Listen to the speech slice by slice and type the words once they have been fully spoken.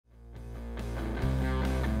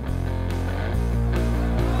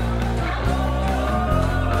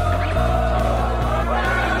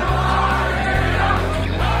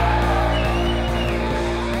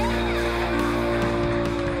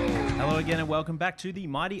welcome back to the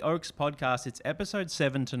Mighty Oaks podcast. It's episode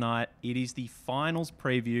 7 tonight. It is the finals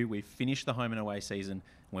preview. We've finished the home and away season, and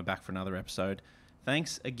we're back for another episode.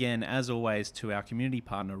 Thanks again, as always, to our community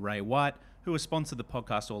partner, Ray White, who has sponsored the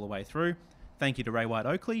podcast all the way through. Thank you to Ray White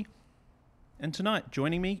Oakleigh. And tonight,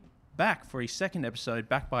 joining me back for his second episode,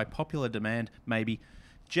 back by popular demand, maybe,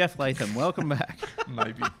 Jeff Latham. Welcome back.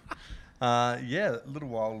 Maybe. Yeah, a little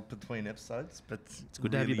while between episodes, but it's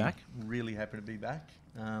good to have you back. Really happy to be back.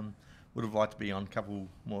 Would have liked to be on a couple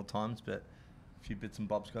more times, but a few bits and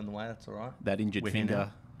bobs got in the way. That's all right. That injured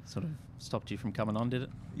finger sort of stopped you from coming on, did it?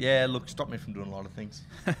 Yeah, look, stopped me from doing a lot of things,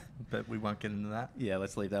 but we won't get into that. Yeah,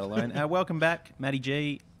 let's leave that alone. Welcome back, Matty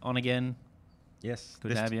G, on again. Yes. Good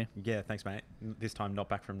to have you. Yeah, thanks, mate. This time not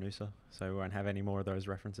back from Noosa, so we won't have any more of those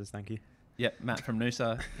references. Thank you. Yep, Matt from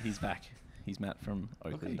Noosa, he's back. He's Matt from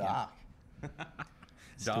Oakleigh. Looking dark.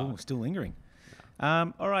 Still lingering.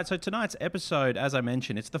 All right, so tonight's episode, as I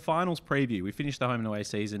mentioned, it's the finals preview. We finished the home and away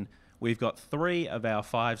season. We've got 3 of our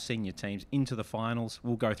 5 senior teams into the finals.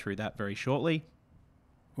 We'll go through that very shortly.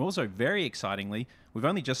 Also, very excitingly, we've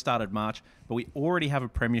only just started March, but we already have a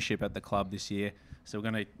premiership at the club this year. So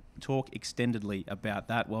we're going to talk extendedly about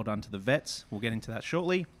that. Well done to the vets. We'll get into that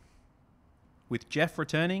shortly. With Jeff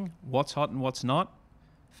returning, what's hot and what's not.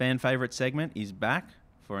 Fan favourite segment is back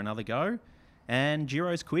for another go. And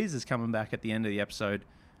Giro's quiz is coming back at the end of the episode,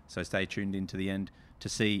 so stay tuned into the end to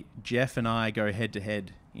see Jeff and I go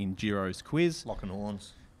head-to-head in Giro's quiz. Locking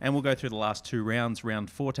horns. And we'll go through the last 2 rounds, round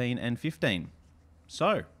 14 and 15.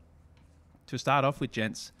 So, to start off with,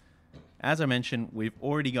 gents, as I mentioned, we've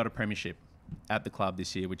already got a premiership at the club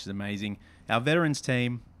this year, which is amazing. Our veterans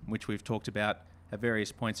team, which we've talked about at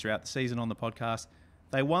various points throughout the season on the podcast,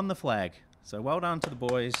 they won the flag. So well done to the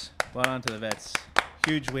boys, well done to the vets.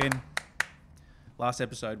 Huge win. Last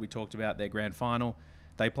episode, we talked about their grand final.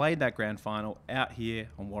 They played that grand final out here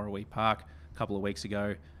on Warrawee Park a couple of weeks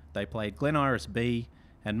ago. They played Glen Iris B.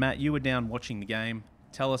 And Matt, you were down watching the game.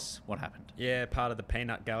 Tell us what happened. Yeah, part of the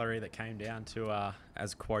peanut gallery that came down to,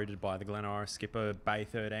 as quoted by the Glen Iris skipper, Bay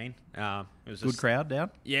 13. It was good crowd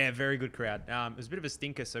down? Yeah, very good crowd. It was a bit of a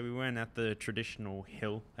stinker, so we weren't at the traditional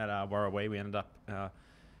hill at Warrawee. We ended up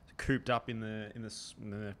cooped up in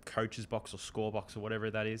the coach's box or score box or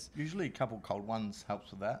whatever that is. Usually a couple cold ones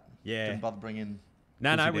helps with that. Yeah. Didn't bother bringing...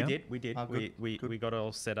 No, we did. Oh, we got it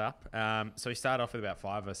all set up. So we started off with about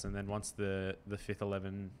 5 of us, and then once the fifth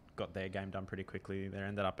 11 got their game done pretty quickly, there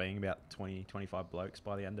ended up being about 20, 25 blokes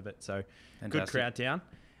by the end of it. So fantastic. Good crowd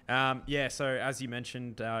down. So as you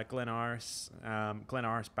mentioned, Glen Iris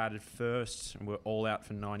batted first, and we're all out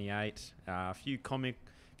for 98. A few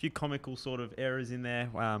comical sort of errors in there.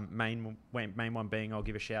 Main one being, I'll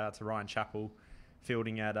give a shout out to Ryan Chappell,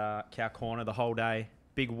 fielding at Cow Corner the whole day.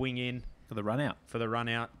 Big wing in. For the run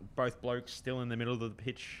out. Both blokes still in the middle of the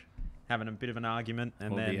pitch having a bit of an argument.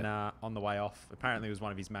 And on the way off, apparently it was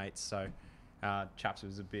one of his mates. So Chaps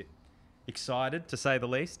was a bit excited, to say the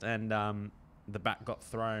least. And the bat got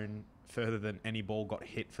thrown further than any ball got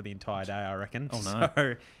hit for the entire day, I reckon. Oh, no.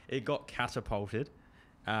 So it got catapulted.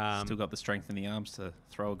 Still got the strength in the arms to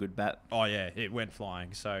throw a good bat. Oh, yeah, it went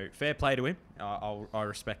flying. So fair play to him. I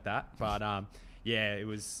respect that. But, it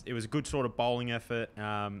was a good sort of bowling effort.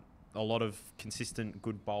 A lot of consistent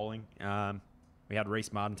good bowling. We had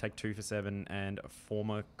Reece Martin take 2 for 7 and a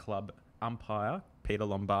former club umpire, Peter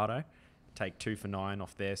Lombardo, take 2 for 9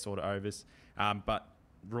 off their sort of overs. But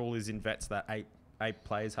rule is in vets that eight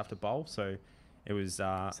players have to bowl. So it was... is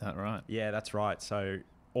that right? Yeah, that's right. So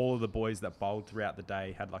all of the boys that bowled throughout the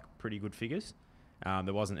day had like pretty good figures.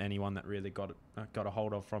 There wasn't anyone that really got a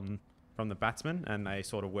hold of from the batsmen, and they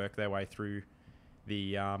sort of worked their way through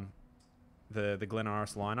the Glen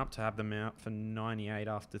Iris lineup to have them out for 98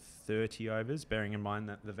 after 30 overs, bearing in mind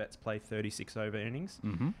that the vets play 36 over innings.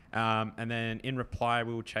 Mm-hmm. And then in reply,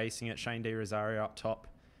 we were chasing it. Shane D. Rosario up top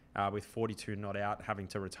with 42 not out, having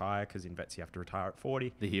to retire because in vets you have to retire at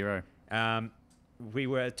 40. The hero. We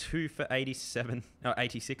were 2 for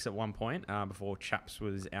 86 at one point before Chaps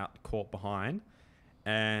was out caught behind.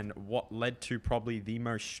 And what led to probably the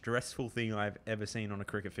most stressful thing I've ever seen on a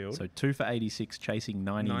cricket field. So 2 for 86, chasing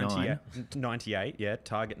 99. 98, yeah,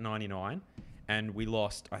 target 99. And we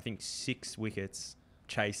lost, I think, 6 wickets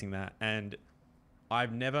chasing that. And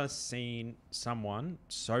I've never seen someone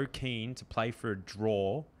so keen to play for a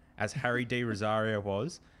draw as Harry D. Rosario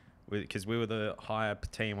was, because we were the higher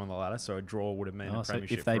team on the ladder, so a draw would have been a premiership for us.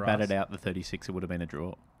 So if they batted out the 36, it would have been a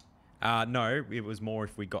draw. No, it was more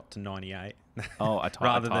if we got to 98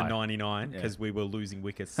 rather than 99, because we were losing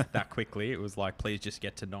wickets that quickly. It was like, please just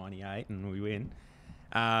get to 98 and we win.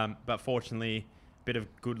 But fortunately, bit of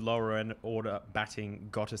good lower end order batting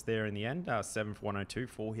got us there in the end. 7 for 102,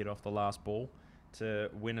 4 hit off the last ball to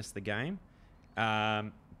win us the game.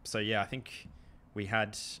 So yeah, I think we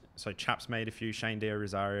had, so Chaps made a few. Shane Dia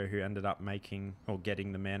Rosario, who ended up making or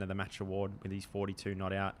getting the man of the match award with his 42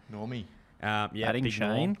 not out. Normie. Yeah, Batting big Shane.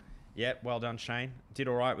 Norm. Yeah, well done, Shane. Did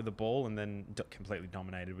all right with the ball and then completely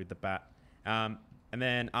dominated with the bat. And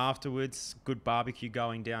then afterwards, good barbecue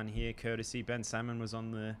going down here. Courtesy Ben Salmon was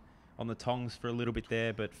on the tongs for a little bit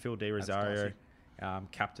there, but Phil Di Rosario,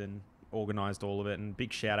 captain, organised all of it. And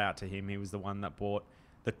big shout out to him. He was the one that brought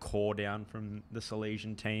the core down from the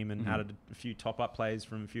Silesian team and added a few top-up plays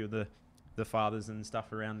from a few of the fathers and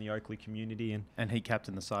stuff around the Oakleigh community. And he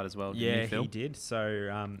captained the side as well, didn't yeah, he, Phil? he did.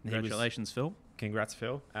 So Congratulations, Phil. Congrats,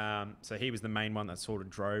 Phil. So he was the main one that sort of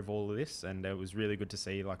drove all of this, and it was really good to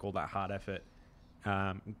see like all that hard effort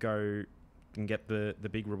go and get the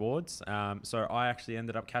big rewards. So I actually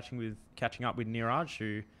ended up catching up with Niraj,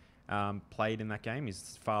 who played in that game.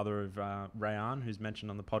 He's father of Rayan, who's mentioned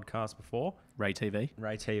on the podcast before. Ray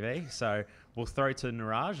TV. So we'll throw to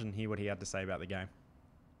Niraj and hear what he had to say about the game.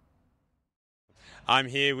 I'm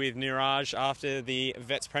here with Niraj after the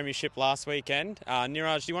Vets Premiership last weekend.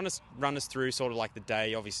 Niraj, do you want to run us through sort of like the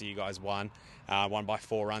day? Obviously, you guys won by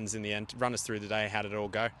 4 runs in the end. Run us through the day. How did it all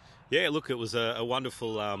go? Yeah, look, it was a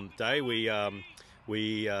wonderful day. We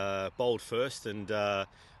bowled first, and I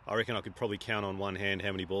reckon I could probably count on one hand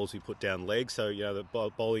how many balls we put down legs. So, you know,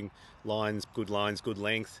 the bowling lines, good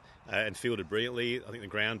length, and fielded brilliantly. I think the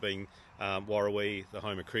ground being Warrawee, the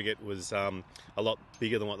home of cricket, was a lot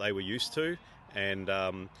bigger than what they were used to. And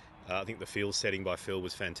I think the field setting by Phil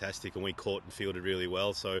was fantastic, and we caught and fielded really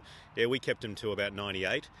well. So, yeah, we kept him to about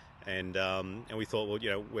 98, and we thought, well, you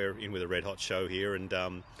know, we're in with a red hot show here,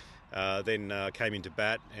 and then came into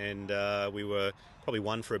bat, and we were probably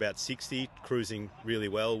 1 for about 60, cruising really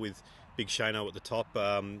well with Big Shano at the top,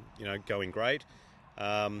 you know, going great.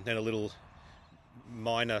 Then a little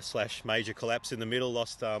minor/major collapse in the middle.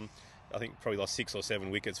 Lost, I think, probably lost 6 or 7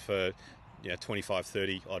 wickets for 25,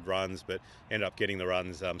 30 odd runs, but ended up getting the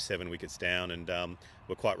runs 7 wickets down, and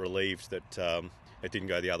we're quite relieved that it didn't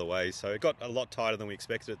go the other way. So it got a lot tighter than we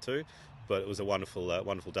expected it to, but it was a wonderful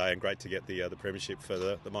day, and great to get the premiership for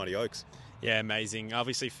the Mighty Oaks. Yeah, amazing.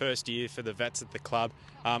 Obviously, first year for the Vets at the club.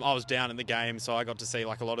 I was down at the game, so I got to see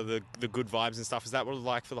like a lot of the good vibes and stuff. Is that what it was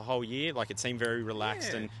like for the whole year? Like, it seemed very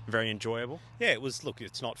relaxed and very enjoyable? Yeah, it was. Look,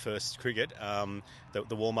 it's not first cricket.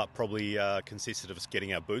 The warm-up probably consisted of us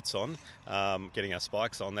getting our boots on, getting our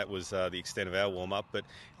spikes on. That was the extent of our warm-up. But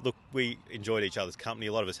look, we enjoyed each other's company.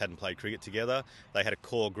 A lot of us hadn't played cricket together. They had a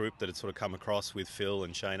core group that had sort of come across with Phil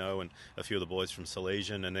and Shano and a few of the boys from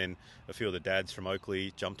Silesian, and then a few of the dads from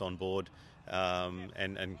Oakleigh jumped on board.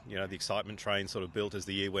 And you know, the excitement train sort of built as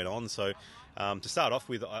the year went on. So to start off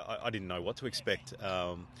with, I didn't know what to expect.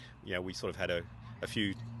 You know, we sort of had a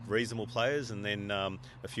few reasonable players, and then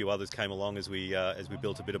a few others came along as we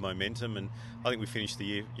built a bit of momentum. And I think we finished the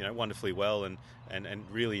year, you know, wonderfully well, and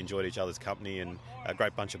really enjoyed each other's company, and a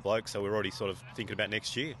great bunch of blokes. So we're already sort of thinking about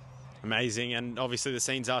next year. Amazing. And obviously the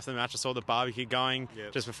scenes after the match, I saw the barbecue going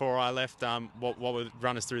just before I left. What would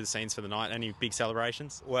run us through the scenes for the night? Any big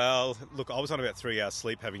celebrations? Well, look, I was on about 3 hours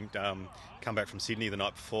sleep, having come back from Sydney the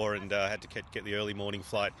night before, and had to get the early morning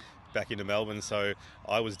flight back into Melbourne. So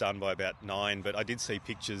I was done by about 9, but I did see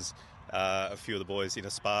pictures, a few of the boys in a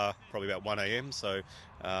spa, probably about 1 a.m. So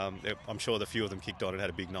I'm sure the few of them kicked on and had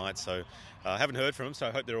a big night. So I haven't heard from them, so I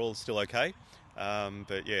hope they're all still okay.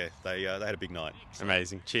 But yeah, they had a big night.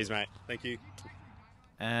 Amazing. Cheers, mate. Thank you.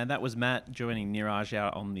 And that was Matt joining Niraj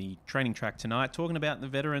out on the training track tonight, talking about the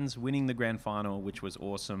veterans winning the grand final, which was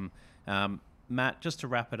awesome. Matt, just to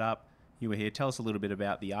wrap it up, you were here. Tell us a little bit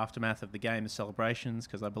about the aftermath of the game, the celebrations,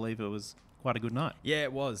 because I believe it was quite a good night. Yeah,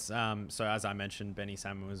 it was. So as I mentioned, Benny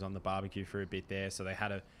Salmon was on the barbecue for a bit there. So they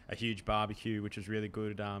had a huge barbecue, which was really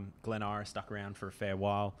good. Glenn Ira stuck around for a fair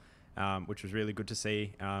while. Which was really good to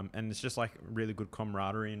see. And it's just like really good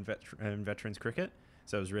camaraderie in veterans cricket.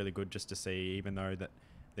 So it was really good just to see, even though that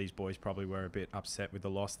these boys probably were a bit upset with the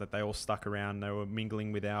loss, that they all stuck around. They were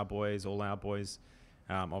mingling with our boys, all our boys,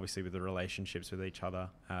 obviously with the relationships with each other,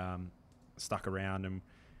 stuck around. And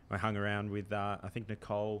I hung around with, I think,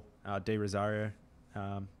 Nicole Di Rosario,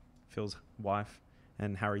 Phil's wife,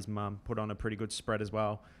 and Harry's mum, put on a pretty good spread as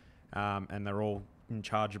well. And they're all in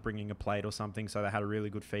charge of bringing a plate or something, so they had a really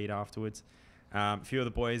good feed afterwards. A few of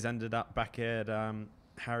the boys ended up back at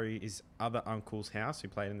Harry's other uncle's house, who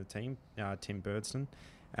played in the team, Tim Birdston,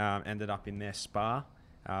 ended up in their spa.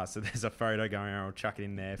 So there's a photo going around, I'll chuck it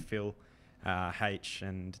in there. Phil, H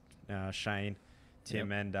and Shane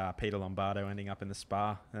Tim and Peter Lombardo ending up in the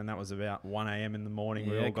spa, and that was about 1 a.m. in the morning.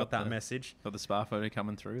 We all got that message. Got the spa photo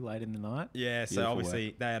coming through late in the night. Yeah, so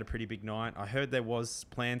obviously they had a pretty big night. I heard there was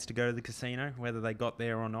plans to go to the casino. Whether they got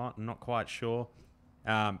there or not, I'm not quite sure.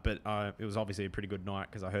 But it was obviously a pretty good night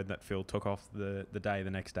because I heard that Phil took off the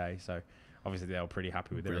next day. So obviously they were pretty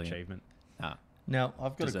happy with their achievement. Now,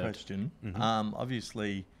 I've got Deserved. a question. Mm-hmm.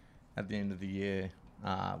 Obviously, at the end of the year,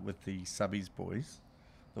 with the subbies boys,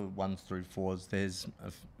 the 1s through 4s, there's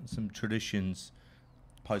some traditions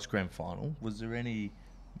post-grand final. Was there any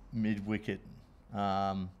mid-wicket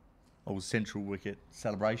or central wicket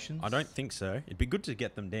celebrations? I don't think so. It'd be good to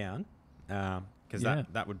get them down because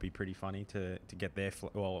that would be pretty funny to get their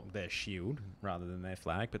their shield rather than their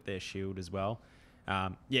flag, but their shield as well.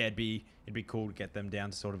 It'd be cool to get them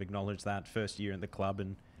down to sort of acknowledge that first year in the club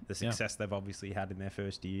and the success they've obviously had in their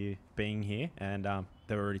first year being here. And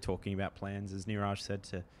they're already talking about plans, as Niraj said,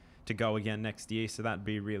 to go again next year. So that'd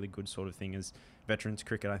be a really good sort of thing. As veterans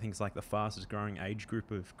cricket, I think, is like the fastest growing age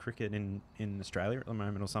group of cricket in Australia at the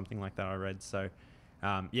moment, or something like that I read. So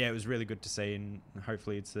it was really good to see, and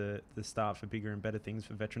hopefully it's the start for bigger and better things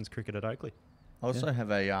for veterans cricket at Oakleigh. I also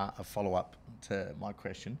have a follow-up to my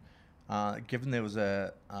question. Given there was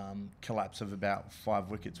a collapse of about 5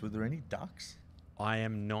 wickets, were there any ducks? I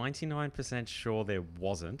am 99% sure there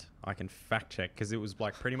wasn't. I can fact check because it was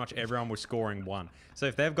like pretty much everyone was scoring 1. So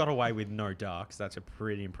if they've got away with no ducks, that's a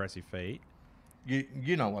pretty impressive feat.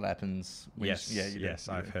 You know what happens. When Yes,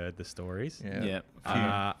 I've heard the stories.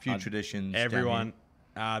 Yeah. Few traditions. Everyone,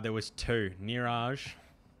 there was 2. Niraj.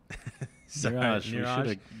 Niraj, we should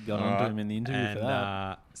have gone on to him in the interview and, for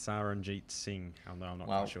that. Saranjit Singh. I'm not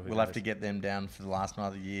Well, quite sure who we'll that have to is. get them down for the last night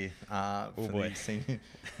of the year for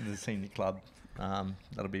the senior club.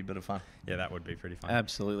 That'll be a bit of fun. Yeah, that would be pretty fun.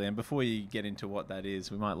 Absolutely. And before you get into what that is,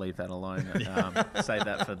 we might leave that alone. Save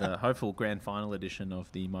that for the hopeful grand final edition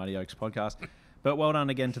of the Mighty Oaks podcast. But well done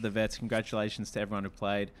again to the vets. Congratulations to everyone who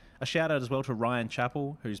played. A shout out as well to Ryan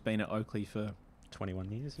Chappell, who's been at Oakleigh for 21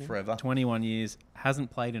 years. Yeah? Forever. 21 years, hasn't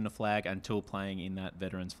played in a flag until playing in that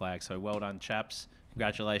veterans flag. So well done, chaps.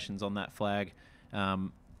 Congratulations on that flag.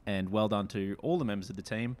 And well done to all the members of the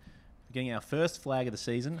team for getting our first flag of the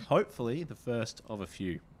season. Hopefully the first of a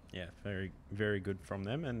few. Yeah, very, very good from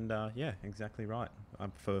them. And exactly right.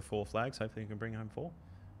 For 4 flags, hopefully you can bring home 4.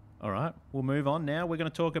 All right, we'll move on now. We're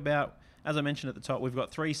going to talk about, as I mentioned at the top, we've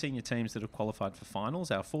got 3 senior teams that have qualified for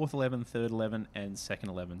finals, our 4th 11, 3rd 11 and 2nd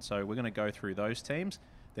 11. So we're going to go through those teams,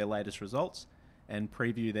 their latest results, and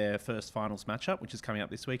preview their first finals matchup, which is coming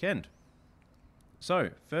up this weekend.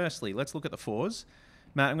 So, firstly, let's look at the 4s.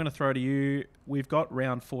 Matt, I'm going to throw to you. We've got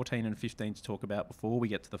round 14 and 15 to talk about before we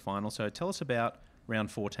get to the final. So tell us about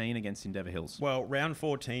round 14 against Endeavour Hills. Well, round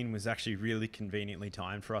 14 was actually really conveniently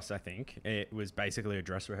timed for us, I think. It was basically a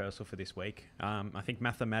dress rehearsal for this week. I think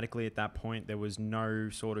mathematically at that point, there was no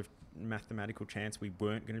sort of mathematical chance we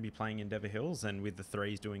weren't going to be playing Endeavour Hills. And with the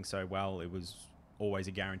 3s doing so well, it was always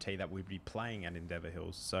a guarantee that we'd be playing at Endeavour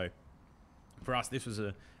Hills. So for us, this was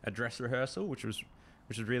a dress rehearsal, which was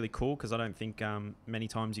really cool because I don't think many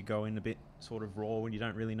times you go in a bit sort of raw when you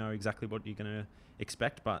don't really know exactly what you're going to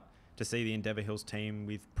expect. But to see the Endeavour Hills team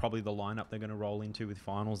with probably the lineup they're going to roll into with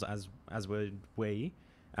finals as would we,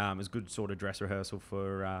 is good sort of dress rehearsal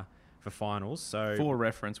for finals. So for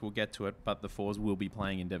reference, we'll get to it, but the 4s will be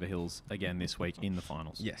playing Endeavour Hills again this week in the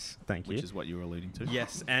finals. Yes, thank you. Which is what you were alluding to.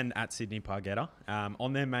 Yes, and at Sydney Pargetta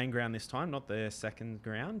on their main ground this time, not their second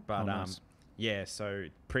ground, but nice. So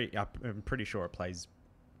I'm pretty sure it plays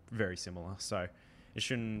very similar, so it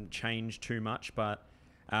shouldn't change too much. But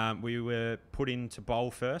we were put in to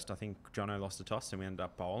bowl first. I think Jono lost a toss and we ended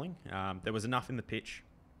up bowling. There was enough in the pitch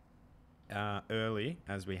early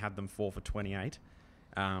as we had them 4 for 28.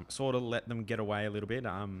 Sort of let them get away a little bit.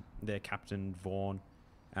 Their captain, Vaughan,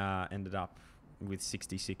 ended up with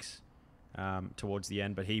 66 towards the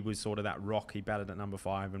end, but he was sort of that rock. He batted at number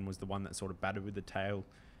 5 and was the one that sort of batted with the tail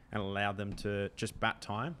and allowed them to just bat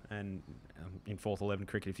time. And in 4th 11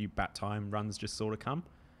 cricket, if you bat time, runs just sort of come.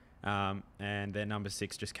 And their number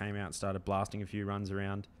 6 just came out and started blasting a few runs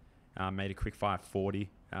around, made a quick 540,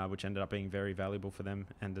 which ended up being very valuable for them.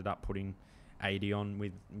 Ended up putting 80 on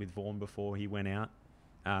with Vaughan before he went out.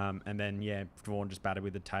 And then, Vaughan just batted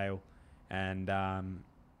with the tail.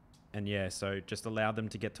 So just allowed them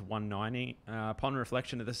to get to 190. Upon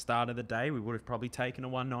reflection at the start of the day, we would have probably taken a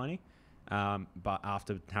 190. But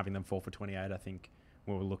after having them 4 for 28, I think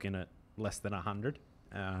we were looking at less than 100.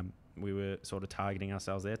 We were sort of targeting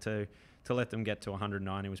ourselves there to let them get to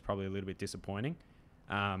 190 was probably a little bit disappointing.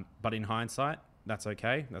 But in hindsight, that's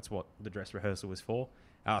okay. That's what the dress rehearsal was for.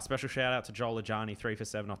 Special shout out to Joel Ajani, 3 for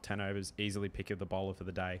 7 off 10 overs, easily pick of the bowler for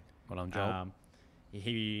the day. Well done, Joel.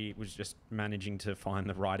 he was just managing to find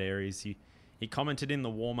the right areas. He commented in the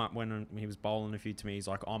warm-up when he was bowling a few to me. He's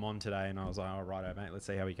like, I'm on today. And I was like, all right, mate, let's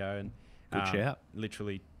see how we go. And Good shout.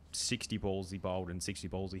 Literally 60 balls he bowled, and 60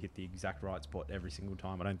 balls he hit the exact right spot every single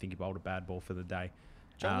time. I don't think he bowled a bad ball for the day.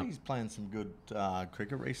 Joey's playing some good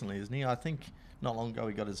cricket recently, isn't he? I think not long ago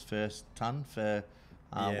he got his first ton for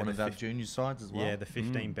one of our junior sides as well. Yeah, the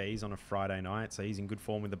 15 Bs on a Friday night. So he's in good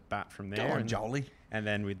form with the bat from there. Go on, Jolie. And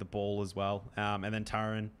then with the ball as well. And then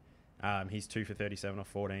Taran, he's 2 for 37 off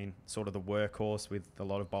 14. Sort of the workhorse with a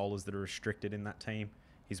lot of bowlers that are restricted in that team.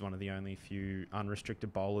 He's one of the only few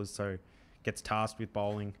unrestricted bowlers, so gets tasked with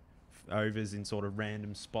bowling overs in sort of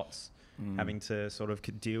random spots, having to sort of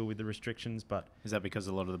deal with the restrictions. But is that because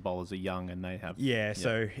a lot of the bowlers are young and they have... Yeah,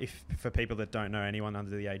 so if for people that don't know, anyone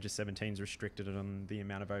under the age of 17 is restricted on the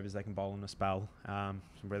amount of overs they can bowl in a spell,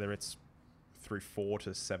 whether it's through 4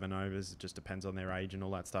 to 7 overs. It just depends on their age and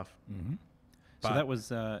all that stuff. Mm-hmm. So that was,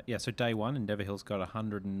 so day 1, Endeavour Hills got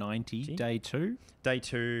 190. Day 2? Day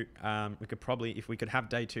 2, we could probably, if we could have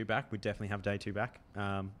day 2 back, we'd definitely have day 2 back.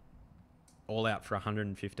 All out for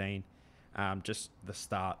 115. Just the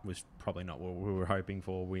start was probably not what we were hoping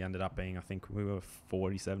for. We ended up being, I think we were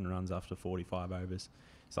 47 runs after 45 overs.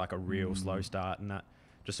 It's like a real slow start, and that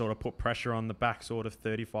just sort of put pressure on the back sort of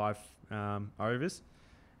 35 overs.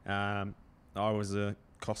 I was a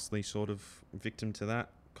costly sort of victim to that,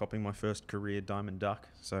 copping my first career diamond duck.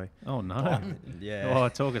 So oh no, yeah. Oh,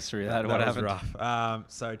 talk us through that. What was happened? Rough.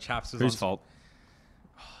 So Chaps was whose fault?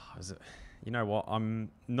 Was it? You know what? I'm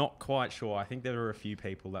not quite sure. I think there were a few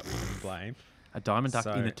people that we can blame. A diamond duck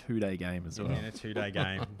in a 2-day game as well. In a 2-day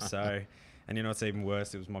game. So, and you know what's even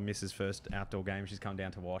worse? It was my missus' first outdoor game. She's come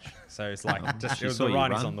down to watch. So it's like, it was the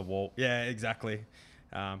writings on the wall. Yeah, exactly.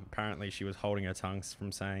 Apparently she was holding her tongue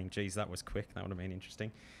from saying, geez, that was quick. That would have been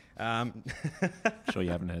interesting. Sure you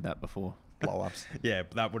haven't heard that before. Blow-ups. Yeah,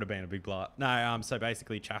 that would have been a big blow-up. No, so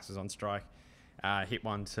basically Chaps was on strike. Hit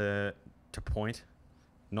one to point.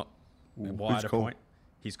 Not wide a point.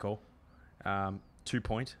 His call. 2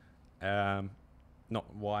 point.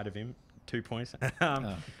 Not wide of him. 2 points.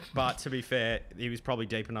 But to be fair, he was probably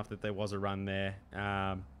deep enough that there was a run there.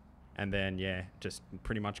 And then, yeah, just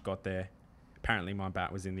pretty much got there. Apparently my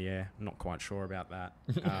bat was in the air. I'm not quite sure about that.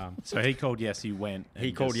 So he called yes, you went.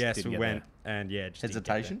 He called yes, we went. And yeah, just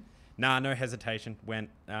hesitation? Nah, no hesitation. Went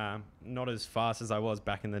not as fast as I was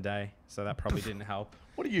back in the day. So that probably didn't help.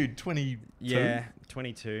 What are you, 22? Yeah,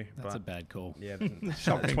 22. That's a bad call. Yeah,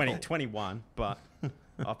 21. But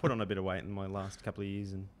I put on a bit of weight in my last couple of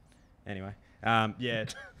years. And anyway, yeah,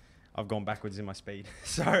 I've gone backwards in my speed.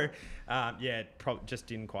 So, yeah, just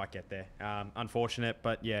didn't quite get there. Unfortunate,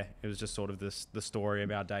 but yeah, it was just sort of the story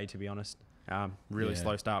of our day, to be honest. Really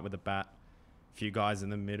slow start with the bat. A few guys in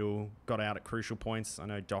the middle got out at crucial points. I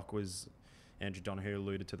know Andrew Donahue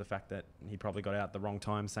alluded to the fact that he probably got out at the wrong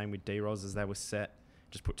time. Same with D-Roz as they were set.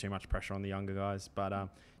 Just put too much pressure on the younger guys. But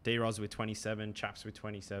D-Roz with 27, Chaps with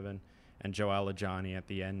 27, and Joel Ajani at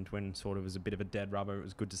the end when sort of was a bit of a dead rubber. It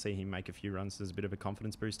was good to see him make a few runs as a bit of a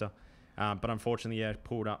confidence booster. But unfortunately, yeah,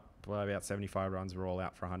 pulled up by about 75 runs. We're all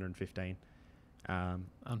out for 115.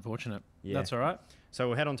 Unfortunate. Yeah. That's all right. So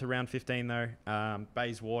we'll head on to round 15 though.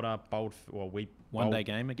 Bayswater bowled. One-day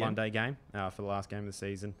game again. One-day game for the last game of the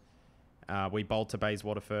season. We bowled to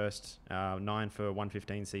Bayswater first. 9 for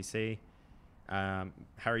 115 cc.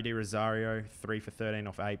 Harry D. Rosario, 3 for 13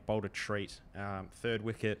 off 8, bowled a treat. Third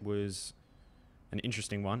wicket was an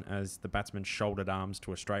interesting one as the batsman shouldered arms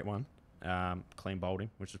to a straight one. Clean bowled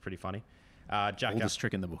him, which was pretty funny. Oldest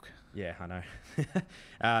trick in the book. Yeah, I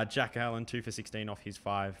know. Jack Allen, 2 for 16 off his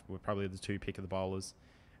 5, were probably the 2 pick of the bowlers.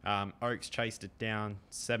 Oakes chased it down,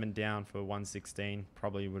 7 down for 116.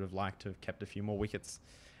 Probably would have liked to have kept a few more wickets.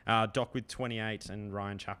 Doc with 28 and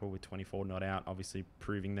Ryan Chappell with 24 not out, obviously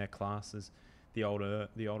proving their class as the older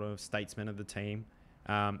statesmen of the team.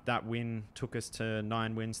 That win took us to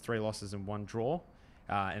 9 wins, 3 losses and 1 draw.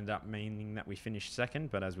 Ended up meaning that we finished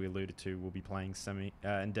second, but as we alluded to, we'll be playing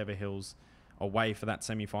Endeavour Hills away for that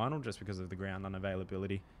semi-final just because of the ground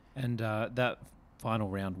unavailability. And that final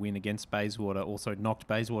round win against Bayswater also knocked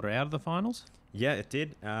Bayswater out of the finals? Yeah, it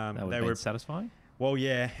did. They were satisfying? Well,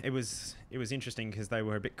 yeah, it was interesting because they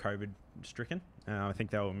were a bit COVID-stricken. I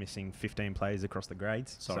think they were missing 15 players across the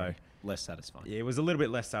grades. So less satisfying. Yeah, it was a little bit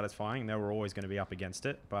less satisfying. They were always going to be up against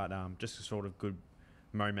it, but just a sort of good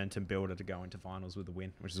momentum builder to go into finals with a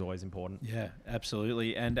win, which is always important. Yeah,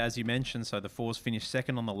 absolutely. And as you mentioned, so the Fours finished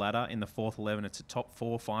second on the ladder in the fourth 11. It's a top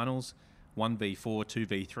 4 finals, 1v4,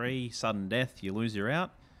 2v3, sudden death, you lose, you're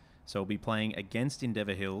out. So we'll be playing against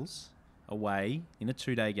Endeavour Hills away in a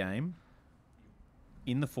 2-day game.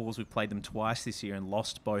 In the Fours, we've played them twice this year and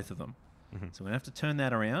lost both of them. So we're going to have to turn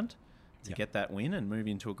that around to get that win and move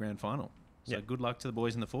into a grand final. So good luck to the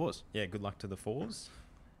boys in the fours. Yeah, good luck to the fours.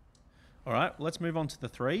 All right, let's move on to the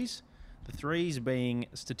threes. The threes being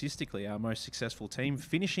statistically our most successful team,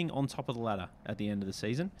 finishing on top of the ladder at the end of the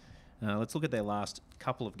season. Let's look at their last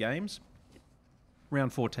couple of games.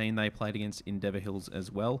 Round 14, they played against Endeavour Hills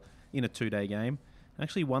as well in a 2-day game.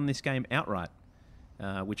 Actually won this game outright,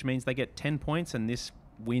 which means they get 10 points, and this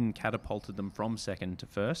win catapulted them from second to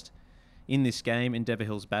first. In this game, Endeavour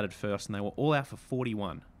Hills batted first, and they were all out for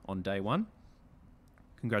 41 on day one.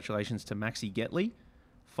 Congratulations to Maxi Getley.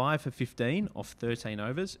 5 for 15 off 13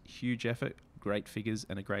 overs. Huge effort, great figures,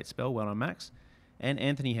 and a great spell. Well done, Max. And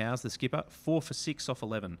Anthony Howes, the skipper, 4 for 6 off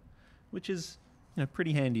 11, which is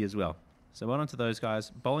pretty handy as well. So well done to those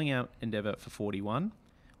guys. Bowling out Endeavour for 41.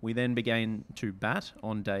 We then began to bat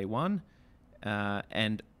on day one,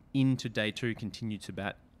 and into day two continued to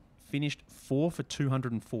bat. Finished 4 for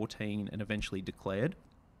 214 and eventually declared.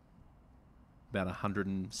 About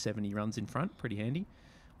 170 runs in front. Pretty handy.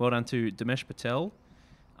 Well done to Dinesh Patel.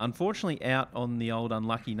 Unfortunately out on the old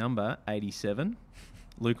unlucky number, 87.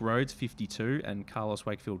 Luke Rhodes, 52, and Carlos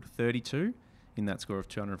Wakefield, 32 in that score of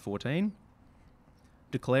 214.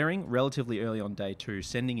 Declaring relatively early on day two,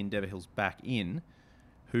 sending Endeavour Hills back in,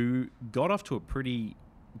 who got off to a pretty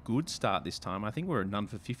good start this time. I think we were none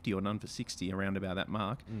for 50 or none for 60, around about that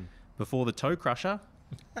mark. Before the toe crusher,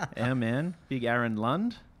 our man, big Aaron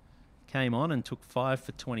Lund, came on and took 5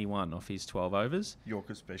 for 21 off his 12 overs.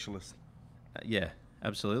 Yorker specialist. Yeah,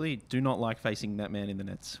 absolutely. Do not like facing that man in the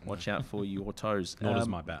nets. Watch out for your toes. Not as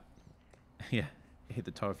my bat. Yeah, hit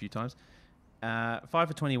the toe a few times. 5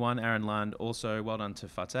 for 21, Aaron Lund. Also, well done to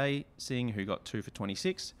Fateh Singh, who got 2 for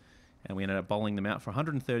 26. And we ended up bowling them out for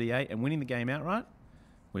 138 and winning the game outright,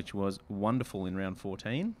 which was wonderful in round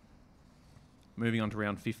 14. Moving on to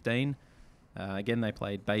round 15. Again, they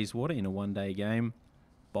played Bayswater in a one-day game.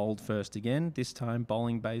 Bowled first again, this time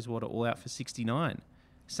bowling Bayswater all out for 69.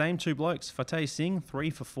 Same two blokes, Fateh Singh, 3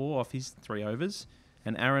 for 4 off his 3 overs,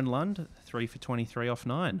 and Aaron Lund, 3 for 23 off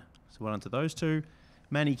 9. So well done to those two.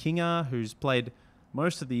 Manny Kingar, who's played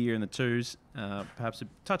most of the year in the 2s, perhaps a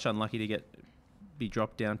touch unlucky to be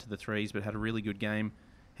dropped down to the 3s, but had a really good game.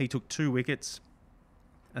 He took 2 wickets,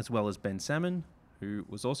 as well as Ben Salmon, who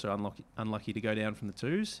was also unlucky to go down from the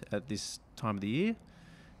 2s at this time of the year.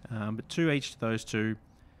 But 2 each to those two.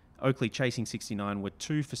 Oakleigh chasing 69 were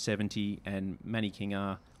 2 for 70, and Manny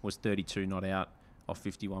Kingar was 32 not out off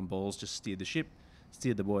 51 balls. Just steered the ship,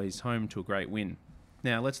 steered the boys home to a great win.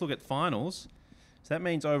 Now let's look at finals. So that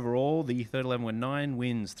means overall the third 11 were 9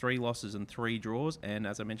 wins, 3 losses and 3 draws, and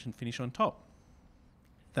as I mentioned, finish on top.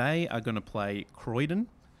 They are going to play Croydon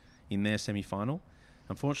in their semi-final.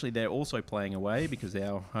 Unfortunately, they're also playing away because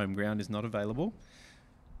our home ground is not available.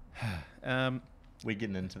 We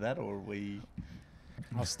getting into that, or are we?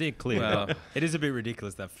 I'll steer clear. Well, it is a bit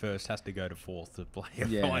ridiculous that first has to go to fourth to play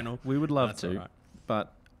a final. We would love That's to, all right.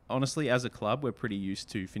 but honestly, as a club, we're pretty used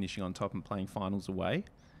to finishing on top and playing finals away.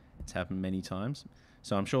 It's happened many times,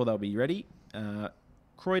 so I'm sure they'll be ready.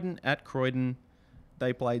 Croydon at Croydon,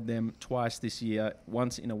 they played them twice this year,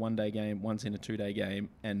 once in a one-day game, once in a 2-day game,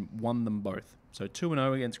 and won them both. So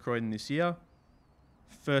 2-0 against Croydon this year,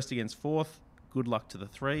 first against fourth. Good luck to the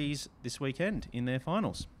threes this weekend in their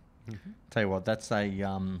finals. Mm-hmm. Tell you what, that's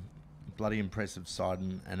a bloody impressive side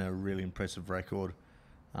and a really impressive record.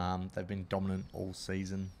 They've been dominant all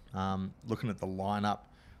season. Looking at the lineup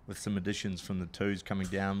with some additions from the 2s coming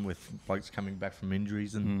down, with blokes coming back from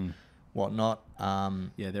injuries and whatnot.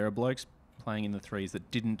 There are blokes playing in the 3s that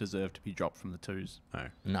didn't deserve to be dropped from the 2s.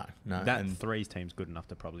 No. That 3s team's good enough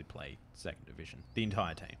to probably play second division. The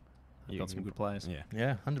entire team. You've got some good players.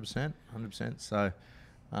 Yeah, 100%. So,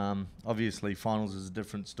 obviously, finals is a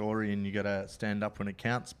different story, and you got to stand up when it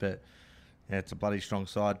counts. But yeah, it's a bloody strong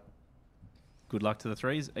side. Good luck to the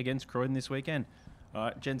 3s against Croydon this weekend. All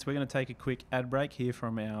right, gents, we're going to take a quick ad break here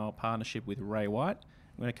from our partnership with Ray White.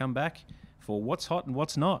 We're going to come back for What's Hot and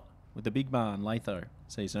What's Not with the big barn, Latho.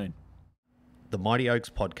 See you soon. The Mighty Oaks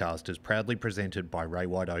podcast is proudly presented by Ray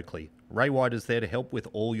White Oakleigh. Ray White is there to help with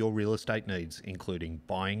all your real estate needs, including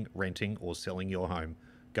buying, renting, or selling your home.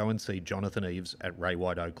 Go and see Jonathan Eves at Ray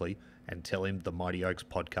White Oakleigh and tell him the Mighty Oaks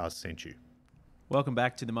podcast sent you. Welcome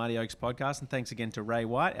back to the Mighty Oaks podcast, and thanks again to Ray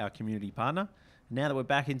White, our community partner. Now that we're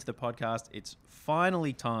back into the podcast, it's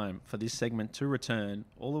finally time for this segment to return.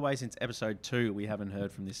 All the way since episode 2, we haven't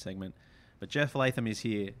heard from this segment. But Jeff Latham is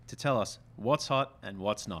here to tell us what's hot and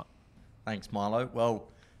what's not. Thanks, Milo. Well,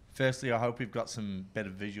 firstly, I hope we've got some better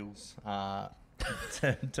visuals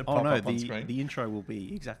to pop up on screen. The intro will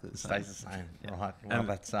be exactly the same. Stays the same. Yeah. Right. Well,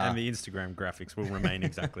 and the Instagram graphics will remain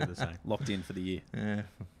exactly the same. Locked in for the year. Yeah.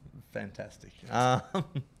 fantastic.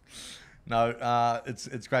 No,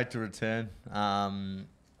 it's great to return.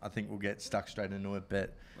 I think we'll get stuck straight into it.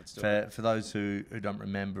 But for those who don't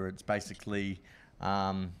remember, it's basically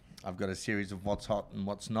I've got a series of what's hot and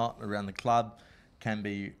what's not around the club. Can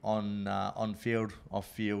be on field, off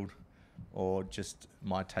field, or just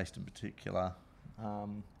my taste in particular.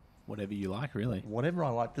 Whatever you like, really. Whatever I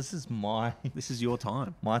like. This is your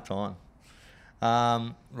time. my time.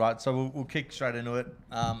 Right, so we'll kick straight into it.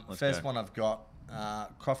 First one I've got,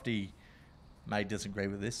 Crofty may disagree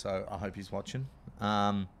with this, so I hope he's watching.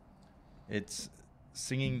 It's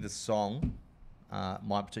singing the song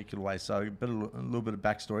my particular way. So a little bit of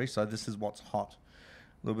backstory. So this is what's hot.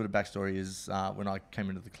 A little bit of backstory is when I came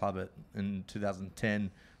into the club in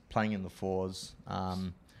 2010, playing in the fours,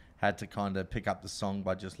 had to kind of pick up the song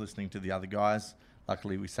by just listening to the other guys.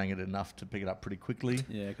 Luckily, we sang it enough to pick it up pretty quickly.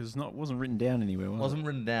 Yeah, because it wasn't written down anywhere, was it? Wasn't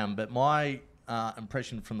written down, but my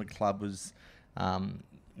impression from the club was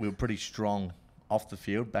we were pretty strong off the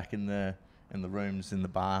field, back in the rooms in the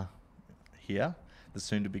bar here, the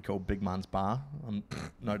soon-to-be called Big Man's Bar,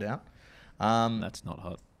 no doubt. That's not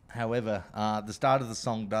hot. However, the start of the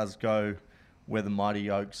song does go, "We're the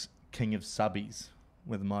Mighty Oaks, King of Subbies."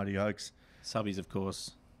 We're the Mighty Oaks. Subbies, of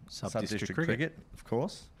course. Sub-district cricket, of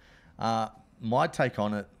course. My take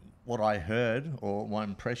on it, what I heard, or my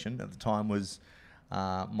impression at the time was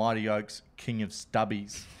Mighty Oaks, King of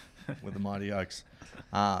Stubbies with the Mighty Oaks.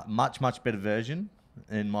 Much, much better version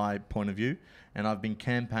in my point of view. And I've been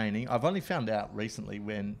campaigning. I've only found out recently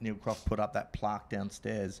when Neil Croft put up that plaque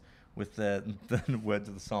downstairs with the words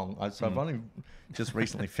of the song. So I've only just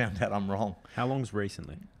recently found out I'm wrong. How long's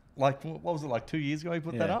recently? Like, what was it, like 2 years ago he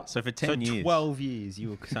put that up? So for 10 years. 12 years you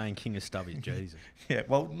were saying King of Stubbies, Jesus. Yeah,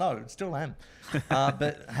 well, no, still am.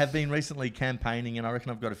 But have been recently campaigning, and I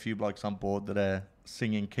reckon I've got a few blokes on board that are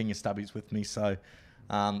singing King of Stubbies with me. So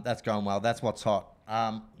that's going well. That's what's hot.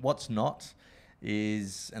 What's not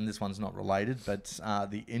is, and this one's not related, but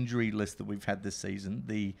the injury list that we've had this season,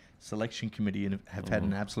 the selection committee have had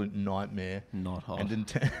an absolute nightmare. Not hot.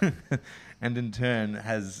 And in turn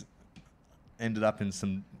has ended up in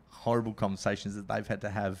some horrible conversations that they've had to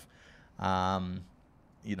have,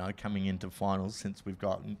 coming into finals, since we've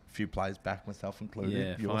got a few players back, myself included.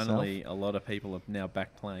 Yeah, yourself. finally a lot of people are now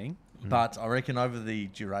back playing. But I reckon over the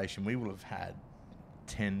duration, we will have had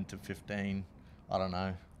 10 to 15, I don't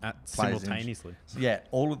know, Simultaneously. Yeah,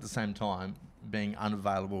 all at the same time, being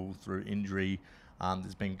unavailable through injury.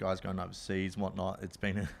 There's been guys going overseas and whatnot. It's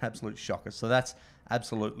been an absolute shocker. So that's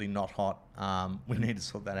absolutely not hot. We need to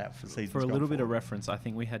sort that out for seasons. For a little bit of reference, I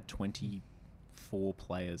think we had 24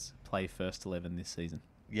 players play first 11 this season.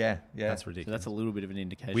 Yeah. That's So ridiculous. that's a little bit of an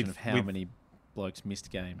indication of how many blokes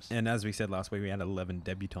missed games. And as we said last week, we had 11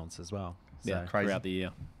 debutants as well. Yeah, crazy. throughout the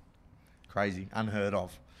year. Crazy. Unheard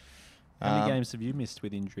of. How many games have you missed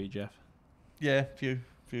with injury, Jeff? Yeah, few.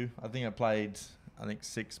 I think I played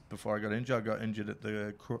 6 before I got injured. I got injured at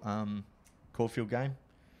the Caulfield game.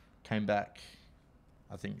 Came back,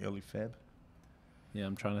 I think, early Feb. Yeah,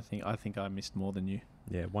 I'm trying to think. I think I missed more than you.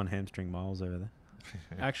 Yeah, one hamstring miles over there.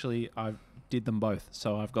 Actually, I did them both,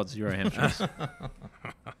 so I've got 0 hamstrings.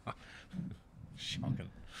 Shocking.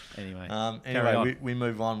 Anyway, Anyway, we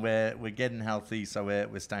move on. We're getting healthy, so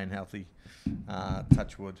we're staying healthy.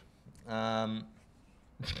 Touch wood. That's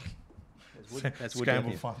wood.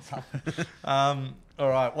 Scramble funds up. All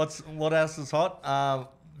right, what else is hot? A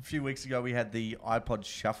few weeks ago, we had the iPod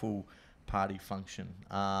Shuffle party function.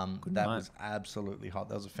 That was absolutely hot.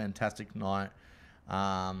 That was a fantastic night.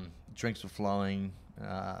 Drinks were flowing,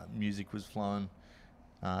 music was flowing.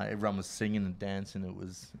 Everyone was singing and dancing. It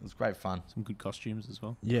was great fun. Some good costumes as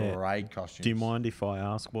well. Yeah. Great costumes. Do you mind if I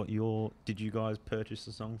ask did you guys purchase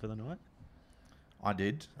a song for the night? I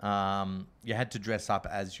did. You had to dress up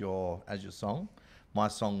as your song. My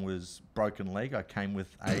song was Broken Leg. I came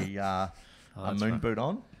with a moon boot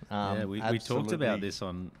on. Yeah, we talked about this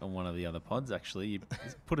on one of the other pods, actually. You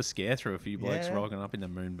put a scare through a few blokes rocking up in the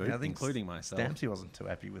moon boot, including myself. Stampsy wasn't too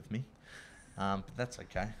happy with me, but that's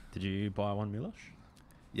okay. Did you buy one, Milosh?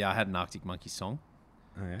 Yeah, I had an Arctic Monkeys song.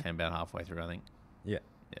 Oh, yeah. Came about halfway through, I think. Yeah.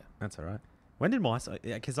 That's all right. When did my song...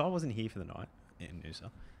 Yeah, because I wasn't here for the night in Noosa.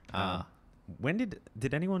 When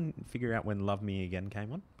did anyone figure out when Love Me Again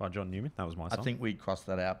came on by John Newman? That was my song. I think we crossed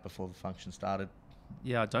that out before the function started.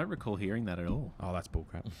 Yeah, I don't recall hearing that at all. Oh, that's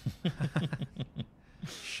bullcrap.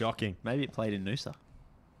 Shocking. Maybe it played in Noosa.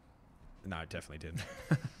 No, it definitely didn't.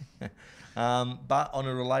 But on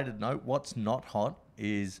a related note, what's not hot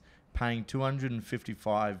is paying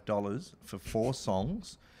 $255 for 4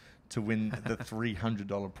 songs to win the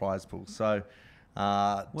 $300 prize pool. So,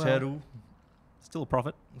 Turtle... Still a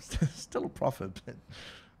profit. Still a profit, but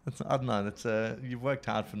I don't know. You've worked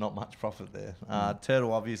hard for not much profit there.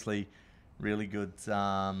 Turtle, obviously, really good.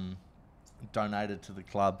 Donated to the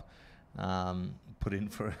club. Put in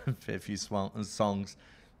for a fair few songs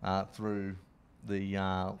through the He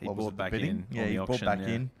what was bought it, back the bidding? in Yeah, on he the bought auction, back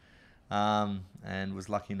yeah. in, and was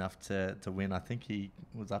lucky enough to win. I think he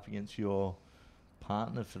was up against your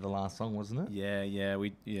partner for the last song, wasn't it? Yeah.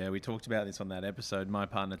 We talked about this on that episode. My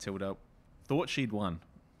partner Tilda thought she'd won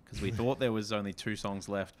because we thought there was only 2 songs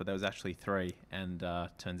left, but there was actually 3, and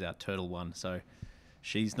turns out Turtle won. So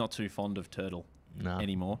she's not too fond of Turtle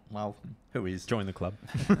anymore. Well, who is? Join the club.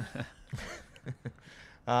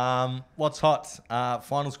 What's hot?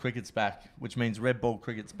 Finals cricket's back, which means red ball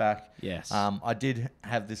cricket's back. Yes. I did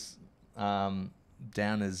have this down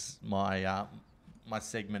as my my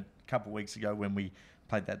segment a couple of weeks ago when we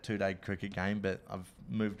played that 2-day cricket game, but I've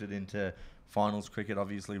moved it into finals cricket.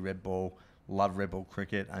 Obviously, red ball. Love red ball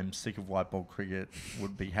cricket. I'm sick of white ball cricket.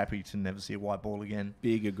 Would be happy to never see a white ball again.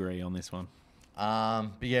 Big agree on this one. But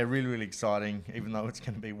yeah, really, really exciting. Even though it's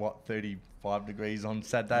going to be 35 degrees on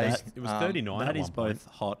Saturday. It was 39. That at is one point. both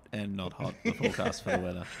hot and not hot, the forecast for the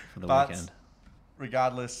weather for the But weekend.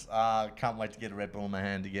 regardless, can't wait to get a red ball in my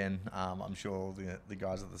hand again. I'm sure all the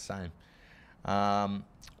guys are the same.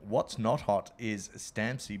 What's not hot is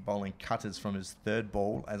Stampsy bowling cutters from his 3rd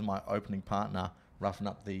ball as my opening partner, roughing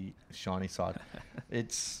up the shiny side.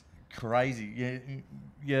 It's crazy.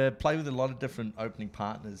 You play with a lot of different opening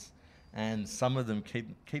partners, and some of them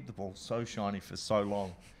keep the ball so shiny for so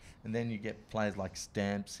long. And then you get players like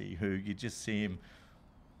Stampsy, who you just see him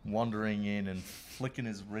wandering in and flicking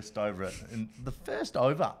his wrist over it. And the first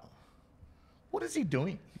over, what is he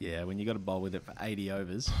doing? Yeah, when you got to bowl with it for 80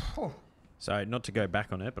 overs. So, not to go back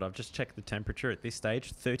on it, but I've just checked the temperature at this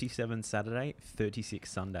stage. 37 Saturday,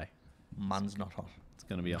 36 Sunday. Mun's not hot. It's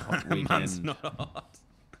going to be a hot Month's weekend. not hot.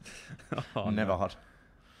 Oh, Never no. hot.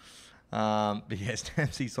 But yeah,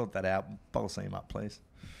 Stampsy, sort that out. Bowl seam up, please.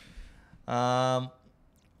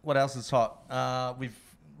 What else is hot? We've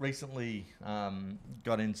recently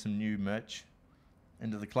got in some new merch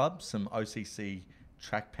into the club. Some OCC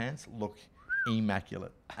track pants look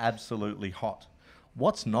immaculate. Absolutely hot.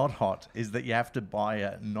 What's not hot is that you have to buy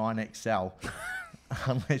a 9XL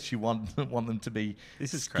unless you want them to be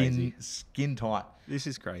This is crazy. skin tight. This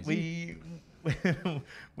is crazy.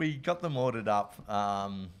 We got them ordered up, I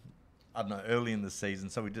don't know, early in the season.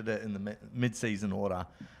 So we did it in the mid-season order.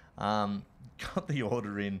 Got the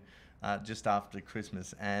order in just after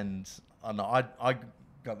Christmas. And I don't know, I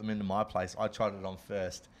got them into my place. I tried it on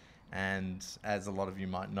first. And as a lot of you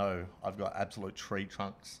might know, I've got absolute tree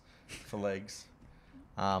trunks for legs.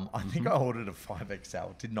 I think I ordered a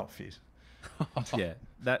 5XL. It did not fit. Yeah,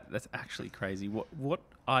 that's actually crazy. What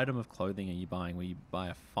item of clothing are you buying where you buy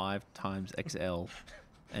a 5 times XL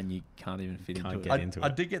and you can't even fit Can't into get it? into I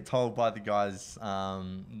it. did get told by the guys,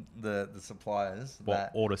 the suppliers,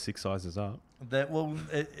 that Order 6 sizes up.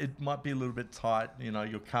 it might be a little bit tight. You know,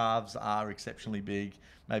 your calves are exceptionally big.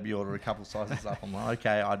 Maybe order a couple sizes up. I'm like,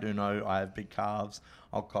 okay, I do know I have big calves.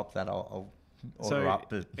 I'll cop that. I'll order up.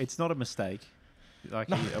 But it's not a mistake. Like,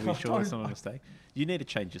 No, are we sure it's not a don't. mistake? You need to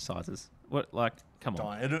change your sizes. What? Like, come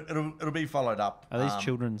on. it'll be followed up. Are these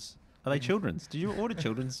children's? Are they children's? Did you order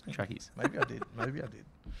children's trackies? Maybe I did.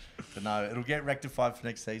 But no, it'll get rectified for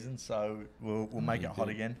next season. So we'll make it hot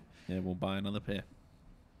again. Yeah, we'll buy another pair.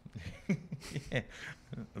 Yeah,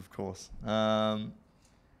 of course.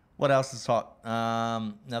 What else is hot?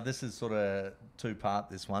 Now, this is sort of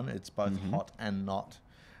 2-part, this one. It's both hot and not.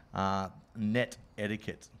 Net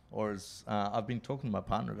etiquette. Or as I've been talking to my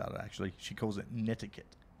partner about it, actually. She calls it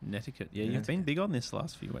netiquette. Netiquette. Yeah, you've been big on this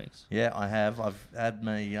last few weeks. Yeah, I have. I've had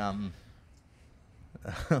my...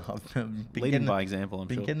 I've been Leading by example, I'm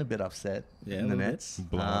been sure. getting a bit upset Yeah, in a the little bit. nets.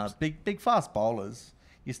 Blow-ups. Big fast bowlers.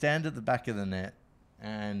 You stand at the back of the net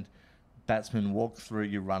and batsmen walk through,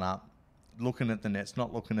 you run up, looking at the nets,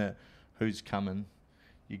 not looking at who's coming.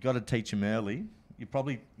 You got to teach them early. You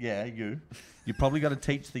probably got to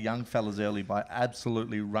teach the young fellas early by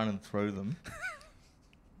absolutely running through them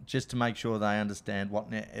just to make sure they understand what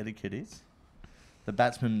net etiquette is. The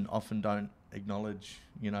batsmen often don't acknowledge,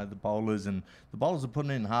 the bowlers, and the bowlers are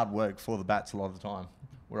putting in hard work for the bats a lot of the time.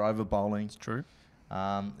 We're over bowling. It's true.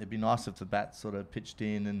 It'd be nice if the bats sort of pitched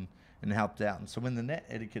in and helped out. And so when the net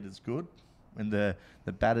etiquette is good, when the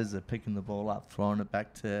batters are picking the ball up, throwing it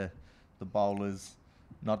back to the bowlers,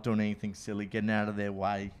 not doing anything silly, getting out of their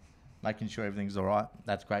way, making sure everything's all right,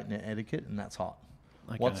 that's great net etiquette, and that's hot.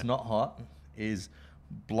 Okay. What's not hot is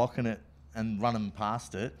blocking it and running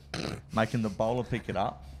past it, making the bowler pick it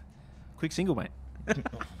up. Quick single, mate.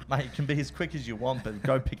 Mate, it can be as quick as you want, but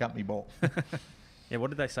go pick up me ball. Yeah, what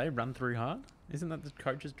did they say? Run through hard? Isn't that the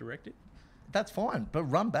coach's directive? That's fine, but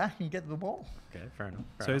run back and get the ball. Okay, fair enough.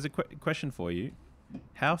 So here's a question for you.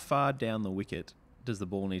 How far down the wicket does the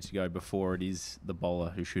ball need to go before it is the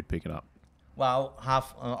bowler who should pick it up? Well,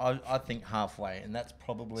 I think halfway, and that's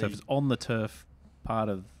probably... So if it's on the turf part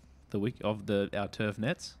of our turf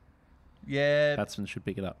nets, batsman should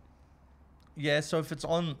pick it up. Yeah, so if it's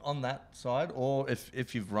on that side, or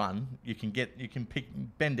if you've run, you can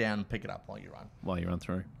bend down and pick it up while you run. While you run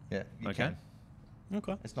through. Yeah, you Okay. can.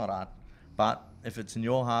 Okay. It's not hard. But if it's in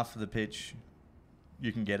your half of the pitch,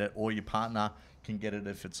 you can get it, or your partner can get it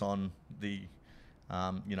if it's on the,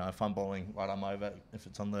 if I'm bowling right arm over, if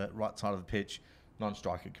it's on the right side of the pitch,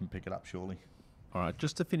 non-striker can pick it up surely. All right,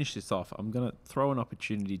 just to finish this off, I'm going to throw an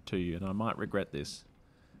opportunity to you, and I might regret this.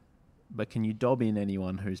 But can you dob in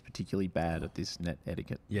anyone who's particularly bad at this net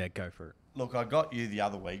etiquette? Yeah, go for it. Look, I got you the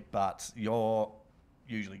other week, but you're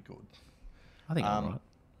usually good. I think I'm right.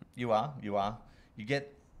 You are. You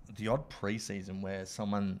get the odd pre-season where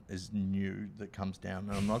someone is new that comes down,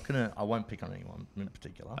 and I won't pick on anyone in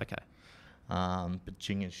particular. Okay. But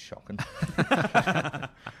Ching is shocking.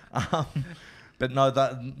 But no,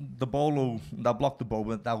 the ball they'll block the ball,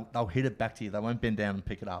 but they'll hit it back to you. They won't bend down and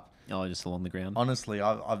pick it up. Oh, just along the ground. Honestly,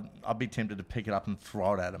 I'd be tempted to pick it up and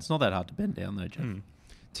throw it at them. It's not that hard to bend down though, Jeff.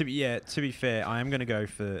 To be fair, I'm going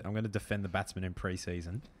to defend the batsman in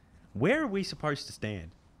pre-season. Where are we supposed to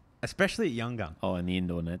stand? Especially at young gun. Oh, in the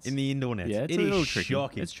indoor nets. In the indoor nets. Yeah, it's it a little is tricky.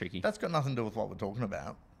 shocking. It's tricky. That's got nothing to do with what we're talking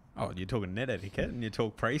about. Oh, you're talking net etiquette and you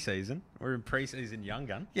talk pre-season. We're in pre-season young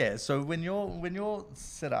gun. Yeah, so when you're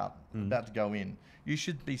set up, about to go in, you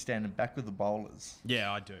should be standing back with the bowlers.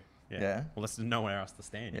 Yeah, I do. Yeah. Well, there's nowhere else to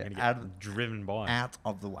stand. You're Yeah, going to get driven by. Out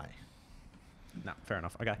of the way. No, fair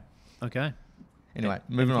enough. Okay. Okay. Anyway,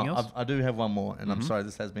 moving Anything on. else? I do have one more, and I'm sorry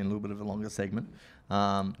this has been a little bit of a longer segment,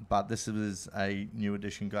 but this was a new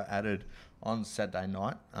addition got added on Saturday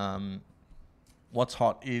night. What's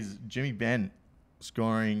hot is Jimmy Benn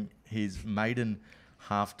scoring his maiden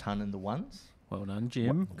half ton in the ones. Well done,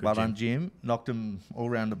 Jim. Well done, Jim. Knocked him all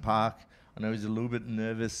around the park. I know he's a little bit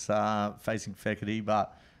nervous facing Feckerty,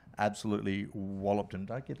 but absolutely walloped him.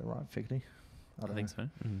 Did I get it right, Feckerty? I think so.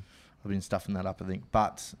 I've been stuffing that up, I think.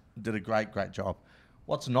 But did a great job.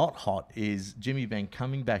 What's not hot is Jimmy Benn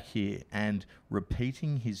coming back here and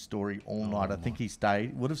repeating his story all night. I think he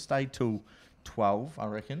would have stayed till 12, I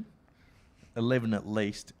reckon. 11 at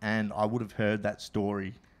least. And I would have heard that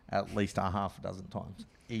story at least a half a dozen times.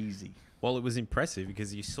 Easy. Well, it was impressive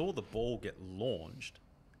because you saw the ball get launched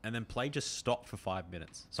and then play just stopped for 5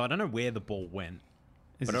 minutes. So I don't know where the ball went.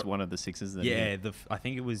 Is this one of the sixes? That I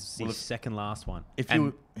think it was his second last one. If you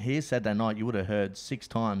were here Saturday night, you would have heard 6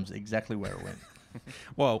 times exactly where it went.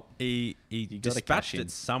 Well, he gotta dispatched cash in.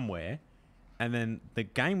 it somewhere, and then the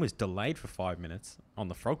game was delayed for 5 minutes on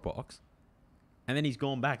the frog box, and then he's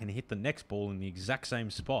gone back and hit the next ball in the exact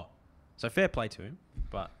same spot. So fair play to him,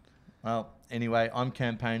 but... Well, anyway, I'm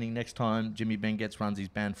campaigning. Next time Jimmy Benn gets runs, he's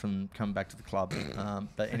banned from coming back to the club.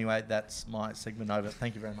 But anyway, that's my segment over.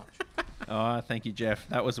 Thank you very much. Oh, thank you, Jeff.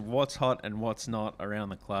 That was what's hot and what's not around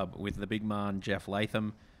the club with the big man, Jeff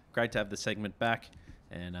Latho. Great to have the segment back,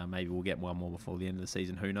 and maybe we'll get one more before the end of the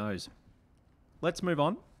season. Who knows? Let's move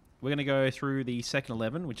on. We're going to go through the second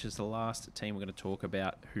 11, which is the last team we're going to talk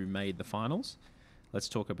about who made the finals. Let's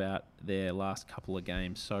talk about their last couple of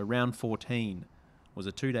games. So round 14 was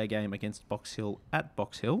a 2-day game against Box Hill at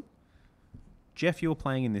Box Hill. Jeff, you were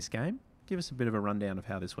playing in this game. Give us a bit of a rundown of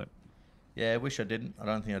how this went. Yeah, I wish I didn't. I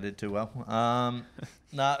don't think I did too well.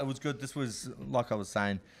 No, it was good. This was, like I was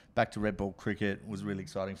saying, back to red ball cricket. It was really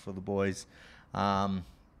exciting for the boys. I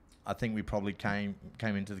think we probably came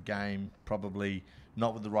into the game probably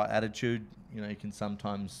not with the right attitude. You know, you can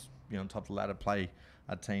sometimes, on top of the ladder, play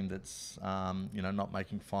a team that's, not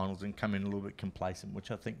making finals and come in a little bit complacent, which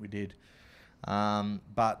I think we did.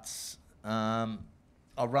 But I'll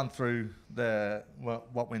run through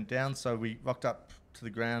what went down. So we rocked up to the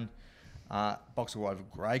ground. Box Hill Oval,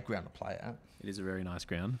 great ground to play at. It is a very nice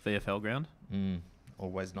ground. VFL ground.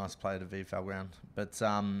 Always nice to play at a VFL ground. But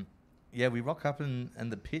we rock up and